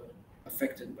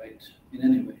affected by it in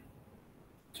any way.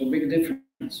 So big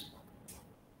difference.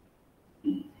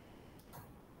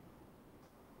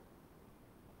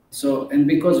 So, and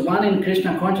because one in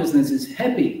Krishna consciousness is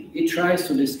happy, he tries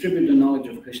to distribute the knowledge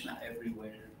of Krishna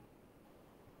everywhere.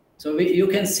 So you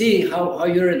can see how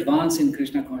you're advanced in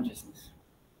Krishna consciousness.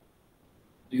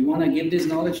 Do you want to give this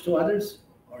knowledge to others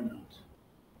or not?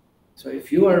 So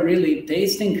if you are really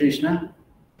tasting Krishna,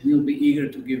 you'll be eager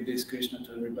to give this Krishna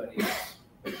to everybody else.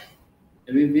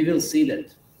 We will see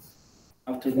that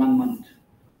after 1 month.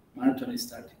 Marathon is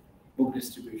starting, book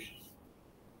distribution.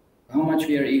 How much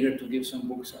we are eager to give some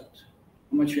books out.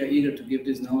 How much we are eager to give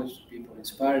this knowledge to people,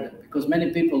 inspire them. Because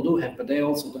many people do have, but they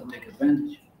also don't take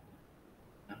advantage.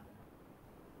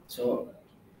 So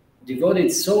devotee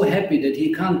is so happy that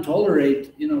he can't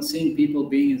tolerate, seeing people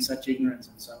being in such ignorance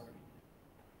and suffering.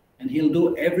 And he'll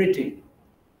do everything.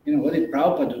 What did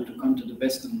Prabhupada do to come to the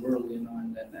Western world, and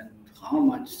how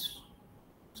much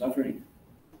suffering.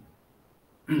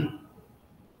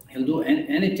 He'll do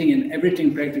anything and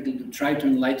everything practically to try to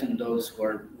enlighten those who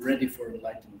are ready for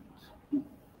enlightenment.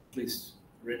 At least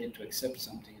ready to accept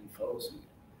something and follow something.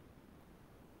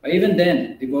 But even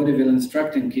then, devotee will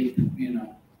instruct and keep,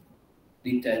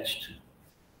 detached.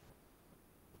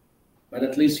 But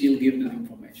at least he'll give them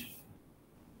information.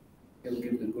 He'll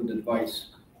give them good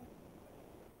advice.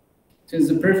 Since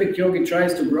the perfect yogi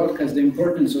tries to broadcast the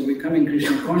importance of becoming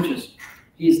Krishna conscious,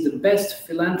 he is the best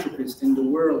philanthropist in the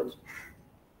world.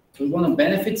 So we want to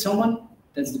benefit someone,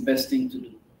 that's the best thing to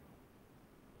do.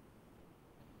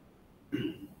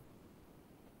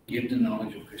 Give the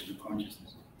knowledge of Krishna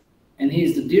consciousness. And he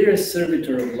is the dearest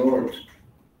servitor of the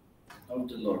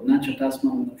Lord. Nachatasma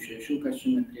manushyeshu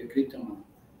kashchana priyakritama,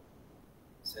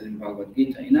 said in Bhagavad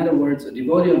Gita. In other words, a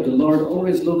devotee of the Lord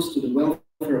always looks to the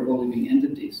welfare of all living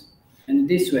entities. And in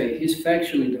this way, he is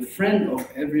factually the friend of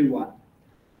everyone.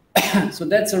 So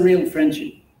that's a real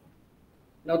friendship.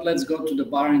 Not let's go to the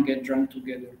bar and get drunk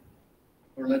together.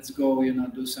 Or let's go,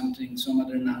 do something, some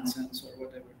other nonsense or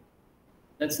whatever.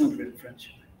 That's not real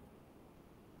friendship.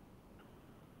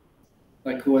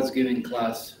 Like who was giving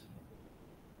class?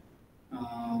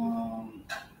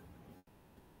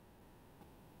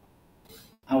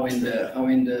 How in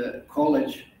the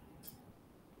college,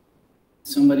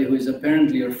 somebody who is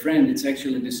apparently your friend, it's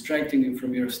actually distracting you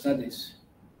from your studies.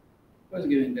 Who was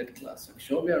giving that class?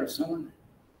 Akshobhya or someone?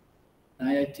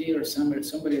 IIT or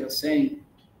somebody was saying,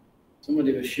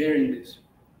 somebody was sharing this.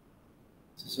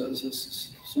 So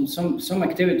some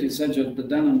activities such as the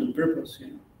done on the purpose,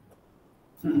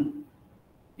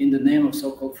 in the name of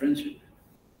so-called friendship.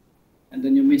 And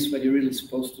then you miss what you're really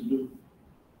supposed to do.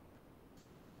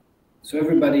 So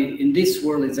everybody in this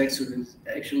world is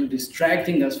actually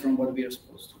distracting us from what we are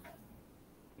supposed to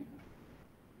do.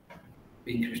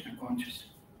 Being Krishna conscious.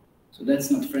 So that's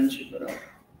not friendship at all.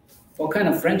 What kind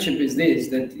of friendship is this,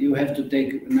 that you have to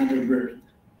take another birth?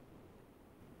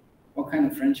 What kind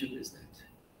of friendship is that?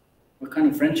 What kind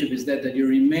of friendship is that you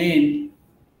remain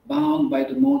bound by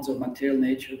the modes of material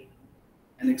nature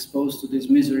and exposed to these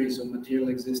miseries of material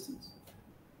existence?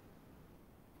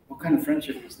 What kind of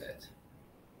friendship is that?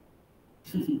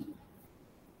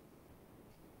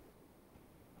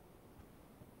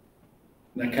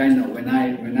 Like I know when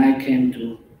I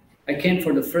came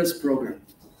for the first program,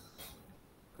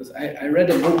 because I read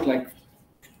a book like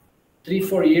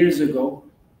 3-4 years ago.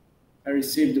 I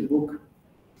received the book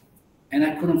and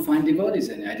I couldn't find devotees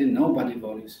in it. I didn't know about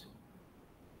devotees.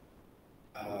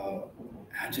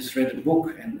 I just read the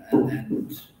book and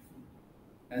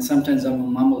sometimes I will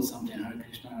mumble something, Hare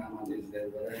Krishna, Rama, this,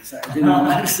 that, but I didn't know.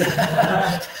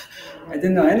 I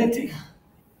didn't know anything.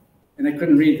 And I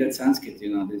couldn't read that Sanskrit,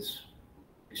 this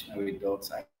Krishna with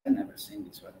dots. I had never seen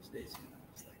this. What is this?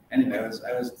 It's like, anyway, I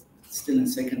was still in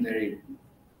secondary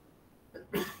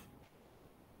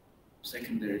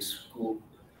school.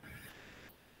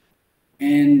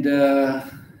 And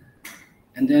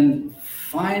then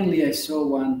finally I saw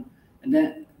one, and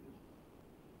then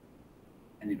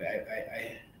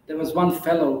anyway, there was one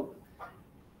fellow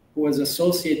who was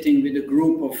associating with a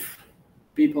group of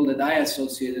people that I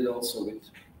associated also with.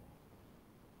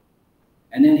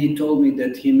 And then he told me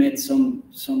that he met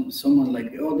someone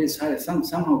like, oh, this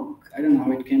somehow, I don't know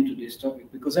how it came to this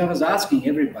topic, because I was asking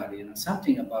everybody,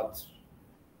 something about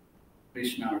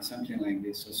Krishna or something like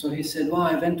this. So he said, well,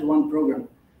 I went to one program.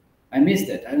 I missed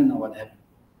that. I don't know what happened.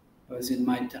 I was in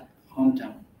my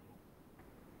hometown.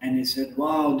 And he said,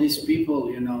 wow, these people,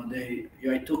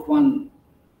 I took one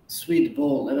sweet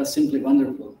bowl. That was simply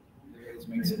wonderful.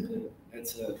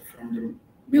 It's from the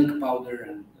milk powder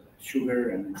and sugar,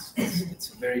 and it's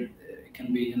very, it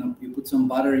can be, you put some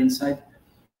butter inside,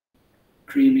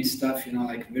 creamy stuff,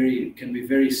 it can be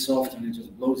very soft, and it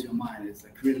just blows your mind. It's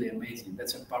like really amazing.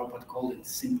 That's what Prabhupada called it,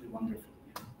 simply wonderful.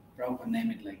 Prabhupada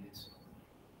named it like this.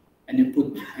 And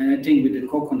and I think with the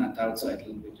coconut outside, a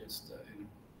little bit, just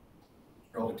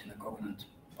roll it in a coconut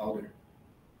powder.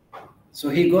 So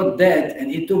he got that,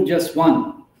 and he took just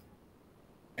one.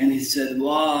 And he said,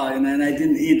 wow, and then I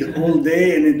didn't eat the whole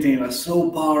day, anything. It was so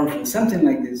powerful, something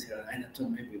like this. And I thought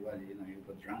maybe, well, you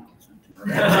got drunk or something.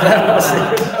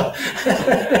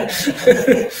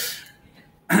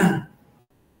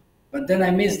 But then I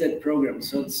missed that program.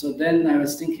 So then I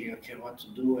was thinking, okay, what to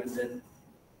do?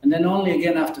 And then only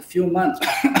again after a few months,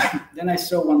 then I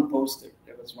saw one poster.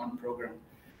 There was one program.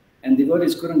 And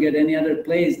devotees couldn't get any other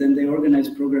place. Then they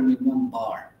organized program in one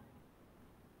bar,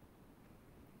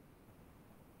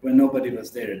 when nobody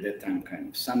was there at that time, kind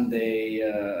of Sunday,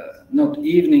 not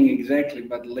evening exactly,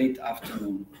 but late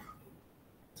afternoon.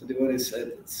 So the devotees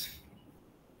said,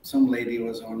 some lady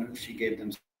was honored, she gave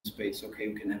them space, okay,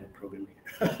 we can have a program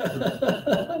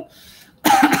here.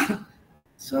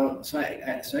 So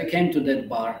I came to that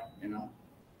bar,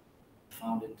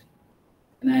 found it.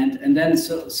 And then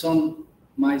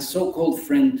my so-called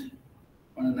friend,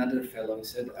 another fellow, he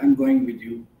said, I'm going with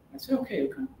you. I said, okay, you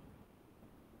can.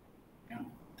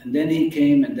 And then he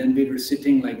came, and then we were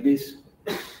sitting like this,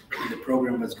 and the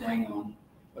program was going on.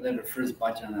 Whatever, first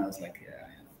bhajan, I was like, yeah,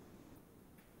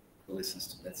 who listens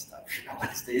to that stuff?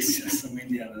 What's this? Some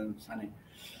Indian and funny.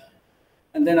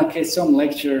 And then, okay, some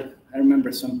lecture. I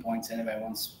remember some points anyway. I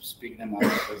won't speak them out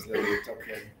because they were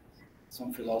okay.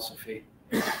 Some philosophy.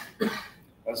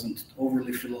 Wasn't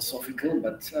overly philosophical,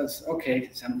 but was okay,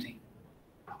 something.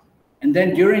 And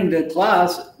then during the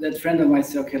class, that friend of mine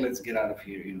said, "Okay, let's get out of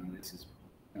here. This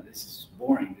is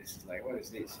boring. This is like, what is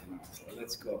this? So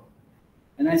let's go."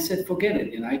 And I said, "Forget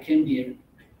it. I came here.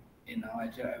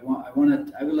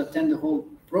 I will attend the whole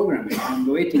program. I'm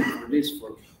waiting for this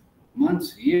for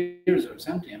months, years, or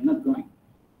something. I'm not going."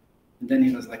 And then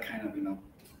he was like, kind of,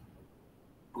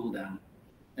 cool down.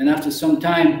 And after some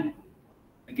time,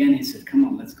 again he said, "Come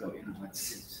on, let's go.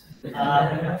 Let's."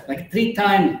 Like 3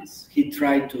 times he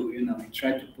tried to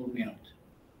pull me out,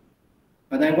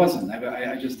 but I wasn't.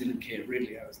 I just didn't care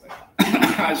really. I was like,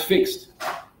 I was fixed.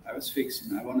 I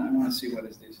want to see what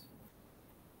is this.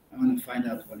 I want to find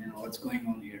out what's going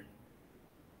on here.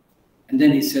 And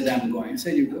then he said, "I'm going." I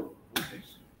said, "You go." Okay.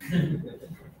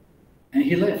 And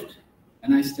he left,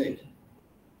 and I stayed.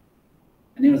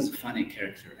 And he was a funny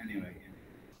character anyway.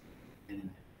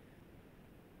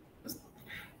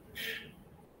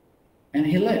 And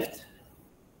he left.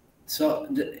 So,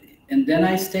 and then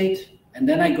I stayed, and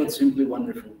then I got simply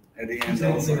wonderful at the end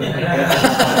also.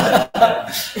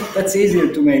 That's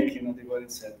easier to make, what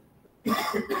it said.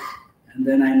 And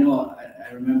then I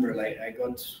remember, like, I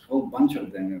got a whole bunch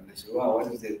of them. I said, "Wow, what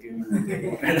is this? Give me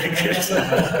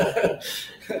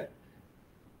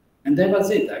And that was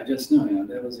it. I just know,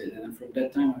 that was it. And from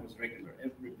that time, I was regular.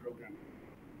 Every program,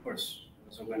 of course,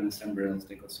 was organized somewhere else.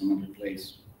 They got some other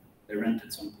place. They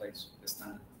rented some place.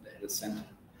 They had a center.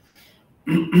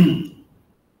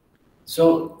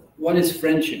 So, what is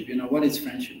friendship? What is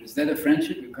friendship? Is that a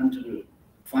friendship? You come to do.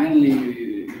 Finally,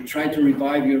 you try to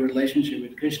revive your relationship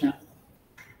with Krishna,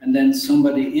 and then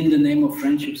somebody, in the name of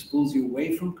friendship, pulls you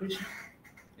away from Krishna.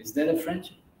 Is that a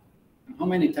friendship? How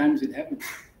many times it happens?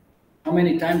 How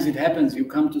many times it happens you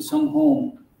come to some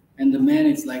home and the man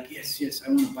is like, yes, I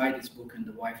want to buy this book, and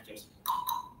the wife just...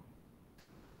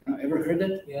 Ever heard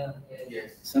that? Yeah.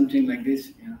 Yes. Something like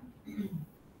this,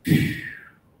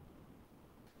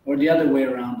 Or the other way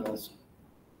around also.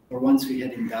 Or once we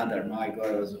had in Dadar, my God,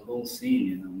 it was a whole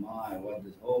scene, what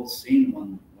this whole scene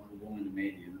one woman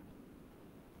made,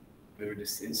 We were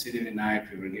just in City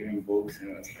Vinayak, we were giving books,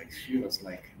 and she was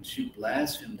like, and she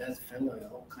blasphemed that fellow,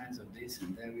 all kinds of this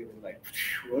and that. We were like,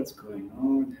 what's going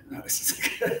on? It's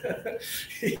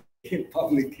like in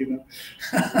public,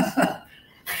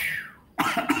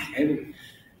 heavy.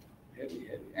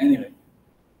 Anyway,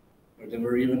 but there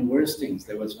were even worse things.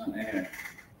 There was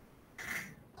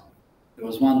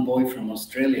one boy from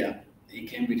Australia. He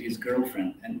came with his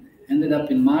girlfriend and ended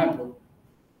up in Mayapur.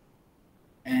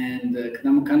 And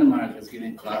Kanamakana Maharaj was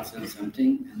giving classes or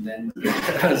something, and then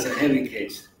it was a heavy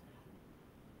case.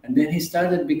 And then he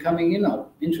started becoming,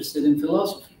 interested in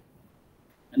philosophy.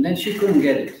 And then she couldn't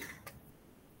get it.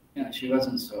 She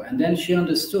wasn't so. And then she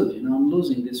understood, I'm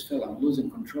losing this fellow. I'm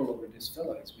losing control over this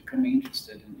fellow. He's becoming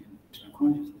interested in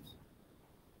consciousness.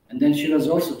 And then she was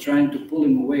also trying to pull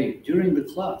him away during the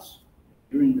class.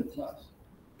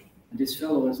 And this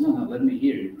fellow was, no, let me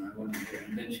hear you. I want to hear.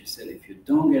 And then she said, if you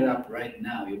don't get up right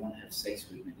now, you won't have sex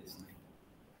with me this night.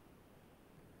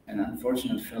 An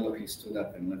unfortunate fellow, he stood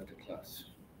up and left the class.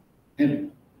 Heavy.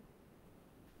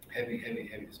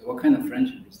 So what kind of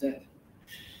friendship is that?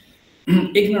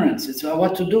 Ignorance, it's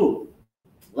what to do.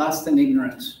 Lust and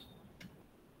ignorance.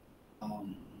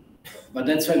 But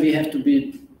that's why we have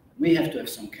to have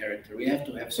some character. We have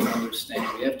to have some understanding.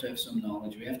 We have to have some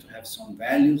knowledge. We have to have some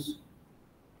values.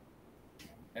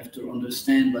 We have to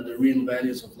understand what the real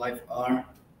values of life are.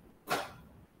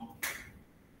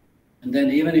 And then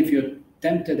even if you're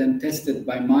tempted and tested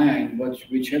by Maya in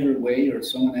whichever way or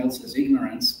someone else's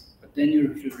ignorance, but then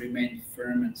you should remain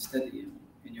firm and steady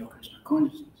in your Krishna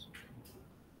consciousness.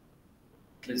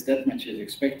 At least that much is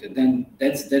expected. Then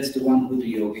that's the one who the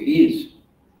yogi is.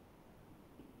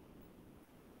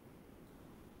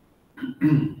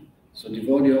 So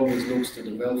devotee always looks to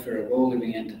the welfare of all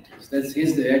living entities.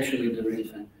 He's actually the real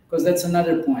thing. Because that's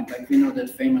another point, like we know that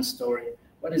famous story.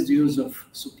 What is the use of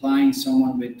supplying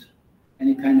someone with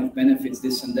any kind of benefits,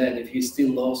 this and that, if he's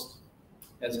still lost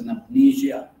as an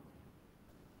amnesia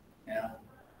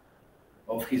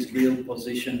of his real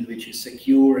position, which is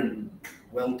secure and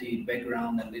wealthy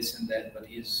background and this and that, but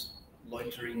he's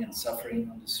loitering and suffering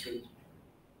on the street.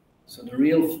 So the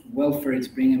real welfare is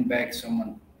bringing back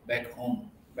someone back home,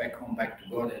 back to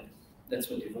Godhead. That's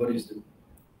what devotees do.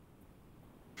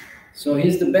 So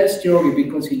he's the best yogi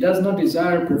because he does not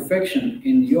desire perfection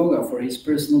in yoga for his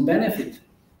personal benefit.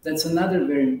 That's another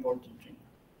very important thing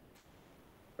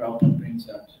Prabhupada brings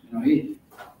up.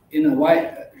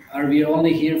 Why are we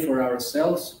only here for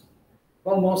ourselves?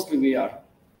 Well, mostly we are.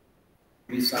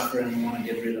 We suffer and we want to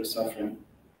get rid of suffering.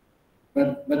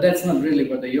 But that's not really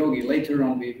what the yogi. Later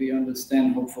on, we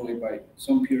understand, hopefully, by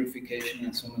some purification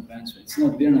and some advancement. It's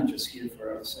not, we're not just here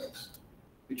for ourselves.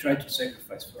 We try to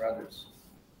sacrifice for others.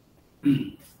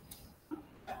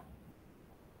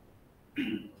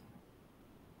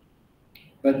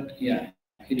 But yeah,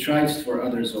 he tries for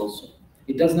others also.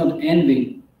 He does not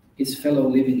envy his fellow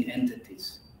living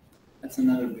entities. That's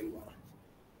another big one.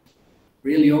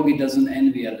 Real yogi doesn't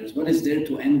envy others. What is there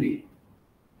to envy?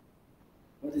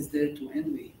 What is there to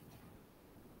envy?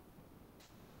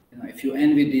 You know, if you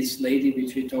envy this lady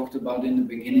which we talked about in the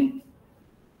beginning,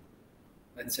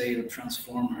 let's say you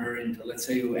transform her into, let's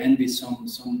say you envy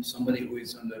somebody who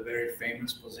is on a very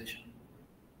famous position,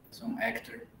 some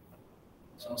actor,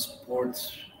 some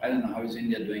sports. I don't know how is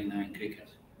India doing now in cricket.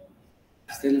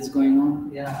 Still it's going on?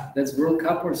 Yeah. That's World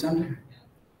Cup or something?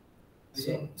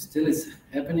 So still it's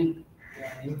happening?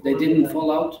 Yeah. They didn't fall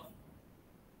out?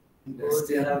 Because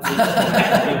they have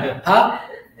Huh?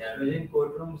 in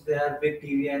courtrooms they have big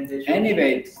TV and they show.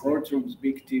 Anyway, courtrooms,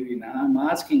 big TV. Now I'm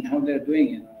asking how they're doing,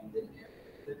 you know.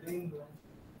 They're doing well.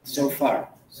 So far,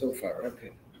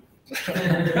 okay.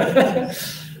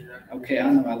 Okay,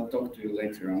 Anna, I'll talk to you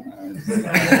later on.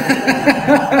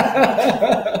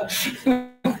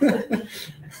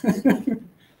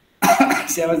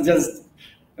 See, I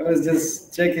was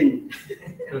just checking.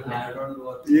 I don't know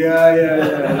what. Yeah.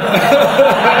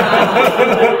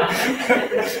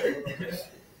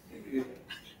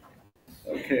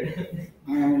 Okay.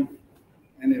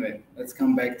 Anyway, let's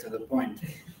come back to the point.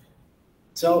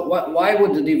 So, why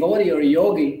would the devotee or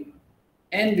yogi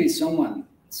envy someone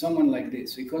like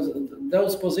this? Because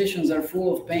those positions are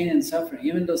full of pain and suffering.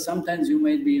 Even though sometimes you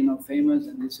may be, famous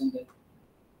and this and that.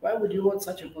 Why would you want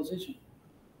such a position?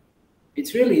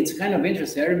 It's kind of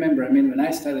interesting. I remember, when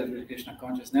I started with Krishna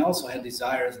consciousness, I also had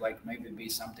desires like maybe be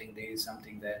something this,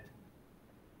 something that,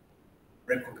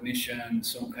 recognition,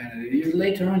 some kind of.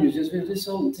 Later on, you just this is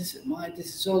all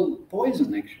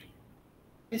poison. Actually,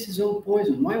 this is all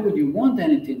poison. Why would you want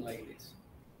anything like this?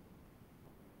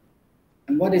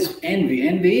 And what is envy?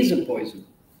 Envy is a poison.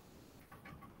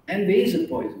 Envy is a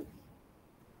poison.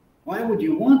 Why would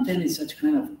you want any such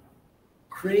kind of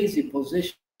crazy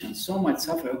position? So much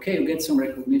suffering. Okay, you get some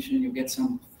recognition, you get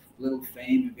some little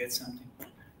fame, you get something.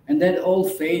 And that all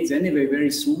fades anyway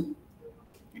very soon.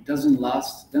 It doesn't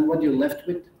last. Then what you're left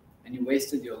with? And you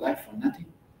wasted your life for nothing.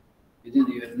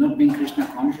 You have not been Krishna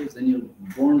conscious, then you're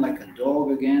born like a dog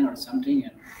again or something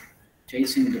and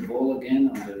chasing the ball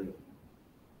again on the.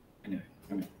 Anyway.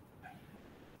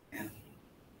 And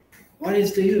what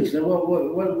is the use?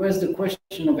 Where's the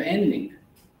question of ending?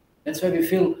 That's why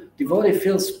devotee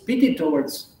feels pity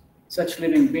towards such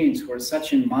living beings who are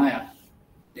such in Maya.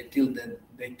 They think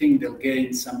they'll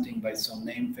gain something by some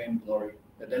name, fame, glory.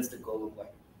 That's the goal of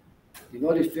life.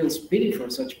 Devotee feels pity for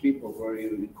such people who are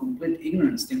in complete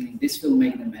ignorance, thinking this will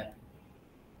make them happy.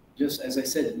 Just as I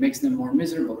said, it makes them more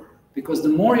miserable. Because the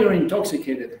more you're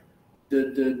intoxicated,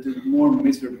 the more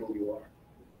miserable you are.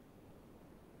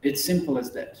 It's simple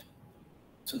as that.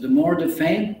 So the more the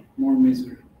fame, more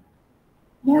misery.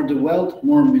 More the wealth,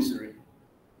 more misery.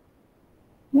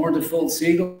 More the false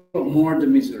ego, more the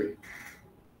misery.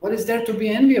 What is there to be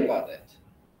envy about that?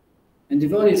 And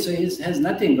devotee, so he has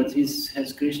nothing, but he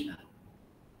has Krishna.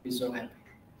 He's so happy.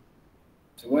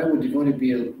 So why would devotee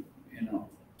be,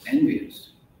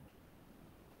 envious?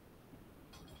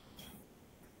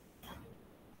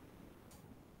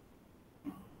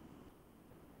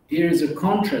 Here is a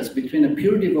contrast between a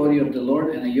pure devotee of the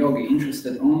Lord and a yogi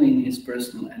interested only in his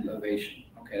personal elevation.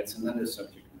 Okay, that's another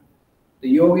subject. The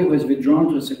yogi who is withdrawn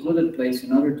to a secluded place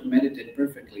in order to meditate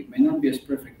perfectly may not be as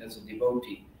perfect as a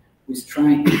devotee who is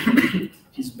trying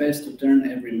his best to turn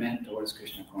every man towards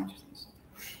Krishna consciousness.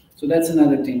 So that's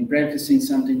another thing, practicing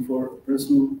something for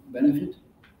personal benefit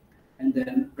and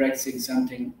then practicing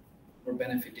something for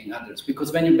benefiting others.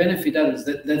 Because when you benefit others,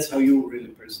 that's how you really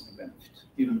personally benefit,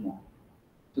 even more.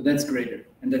 So that's greater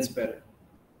and that's better.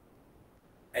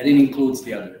 And it includes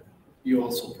the other. You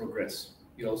also progress.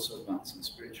 You also advance in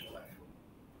spiritual life.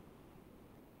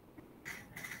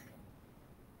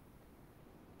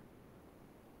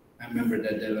 I remember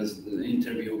that there was the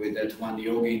interview with that one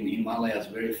yogi in Himalayas,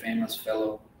 very famous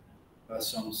fellow, I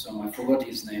forgot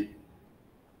his name.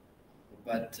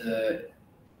 But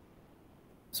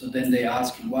so then they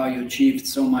asked him, wow, you achieved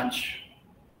so much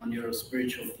on your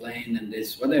spiritual plane and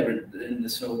this, whatever.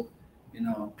 And so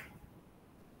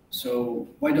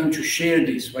why don't you share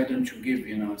this? Why don't you give,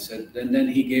 said, and then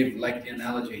he gave like the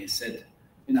analogy, he said,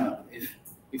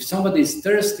 if somebody is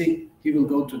thirsty, he will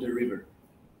go to the river.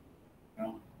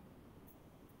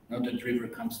 not that river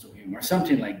comes to him, or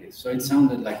something like this. So it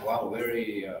sounded like, wow,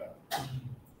 very,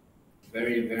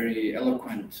 very, very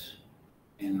eloquent,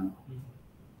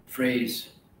 phrase.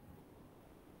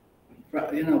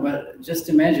 But just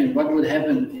imagine what would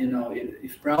happen,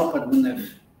 if Prabhupada wouldn't have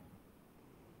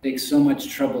taken so much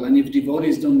trouble, and if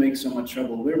devotees don't make so much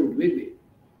trouble, where would we be?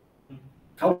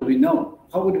 How would we know?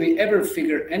 How would we ever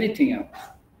figure anything out?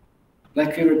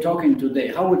 Like we were talking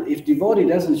today, if devotee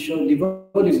doesn't show,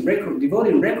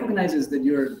 devotee recognizes that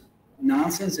you're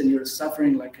nonsense and you're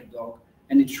suffering like a dog,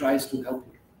 and it tries to help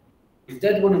you. If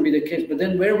that wouldn't be the case, but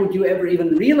then where would you ever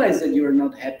even realize that you're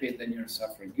not happy and then you're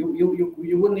suffering?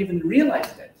 You wouldn't even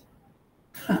realize that.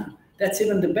 That's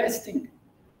even the best thing.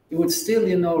 You would still,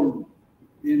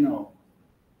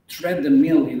 tread the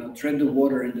mill, tread the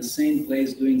water in the same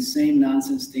place, doing same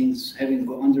nonsense things,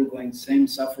 undergoing same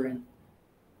suffering.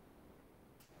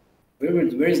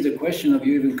 Where is the question of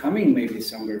you even coming maybe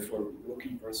somewhere for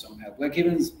looking for some help? Like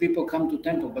even people come to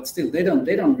temple, but still they don't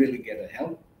really get a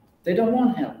help. They don't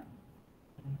want help.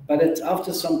 But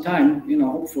after some time,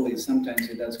 hopefully sometimes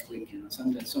it does click,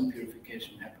 sometimes some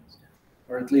purification happens.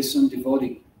 Or at least some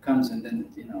devotee comes and then,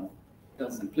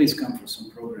 tells them, please come for some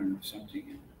program or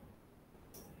something.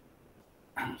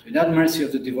 So without mercy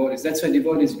of the devotees, that's why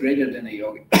devotee is greater than a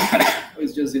yogi, who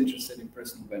is just interested in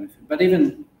personal benefit. But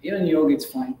even yogi, it's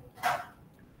fine.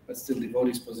 But still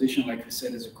devotee's position, like we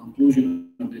said, as a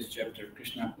conclusion of this chapter,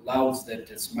 Krishna allows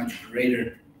that it's much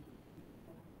greater.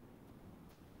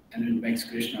 And it makes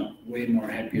Krishna way more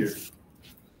happier.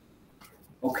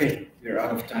 Okay, we're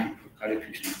out of time. Hare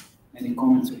Krishna. Any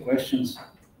comments or questions?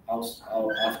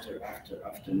 After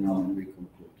now when we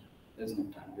conclude. There's no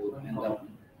time. We'll end up.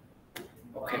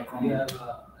 Okay, We have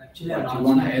actually do you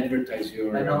want to advertise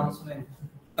your announcement.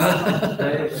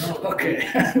 Okay,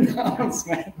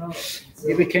 announcement. No,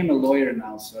 He became a lawyer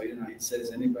now, so he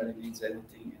says anybody needs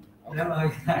anything. Okay.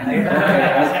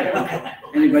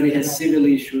 Anybody has civil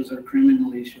issues or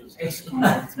criminal issues, just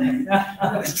contact me.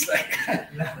 It's like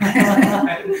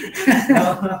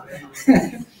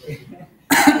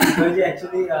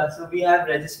actually, so we have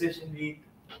registration week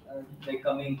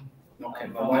coming. Okay,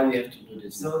 but why we have to do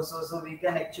this? So we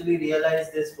can actually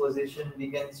realize this position.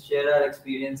 We can share our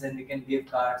experience and we can give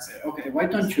cards. Okay, why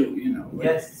don't you?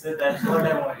 Yes, so that's what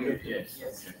I wanted. Yes.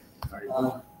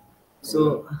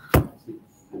 So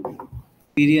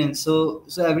experience. So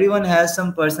everyone has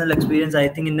some personal experience. I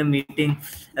think in the meeting,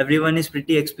 everyone is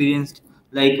pretty experienced.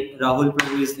 Like Rahul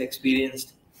Prabhu is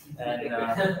experienced, and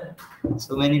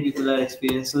so many people are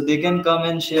experienced. So they can come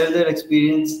and share their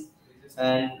experience.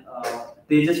 And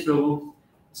Tejas Prabhu.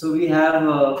 So we have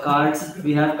cards.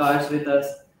 We have cards with us,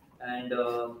 and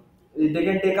they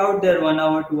can take out their 1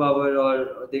 hour, 2 hour,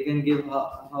 or they can give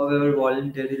however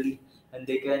voluntarily, and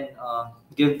they can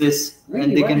give this, really,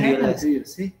 and they what can happened realize. to you?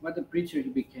 See what the preacher he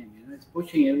became. It's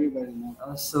pushing everybody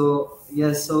now. So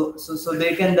yes, so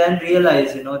they can then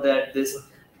realize, that this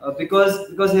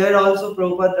because here also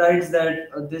Prabhupada writes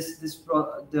that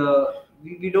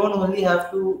we don't only have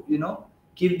to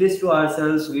keep this to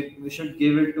ourselves. We should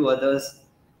give it to others,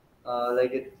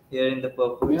 like it here in the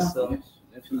purpose. Yeah, So yes,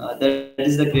 definitely. that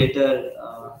is the greater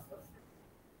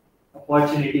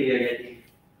opportunity we are getting.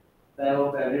 So I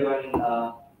hope everyone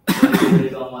will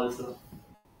come also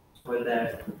for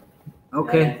that.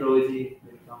 Okay. And Prabhuji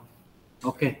will come.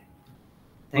 Okay.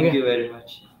 Thank Okay. you very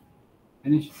much.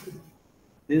 Finish.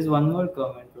 There is one more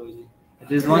comment, Prabhuji.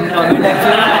 There is one comment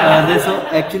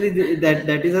actually.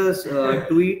 That is a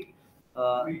tweet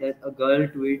that a girl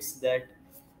tweets that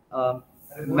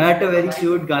met a very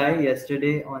cute guy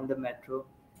yesterday on the metro,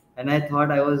 and I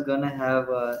thought I was gonna have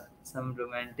some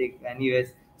romantic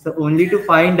anyways. So only to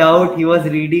find out he was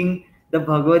reading the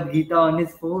Bhagavad Gita on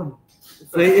his phone.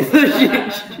 So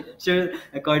she,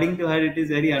 according to her, it is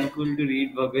very uncool to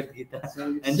read Bhagavad Gita,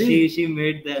 So, and see, she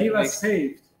made that. he was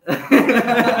saved.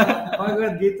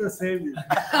 Bhagavad Gita saved him.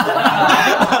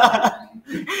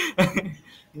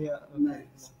 Yeah.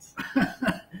 Nice.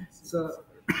 So,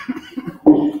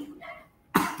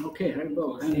 okay,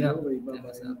 Haribol, hand it over.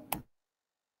 Bye-bye.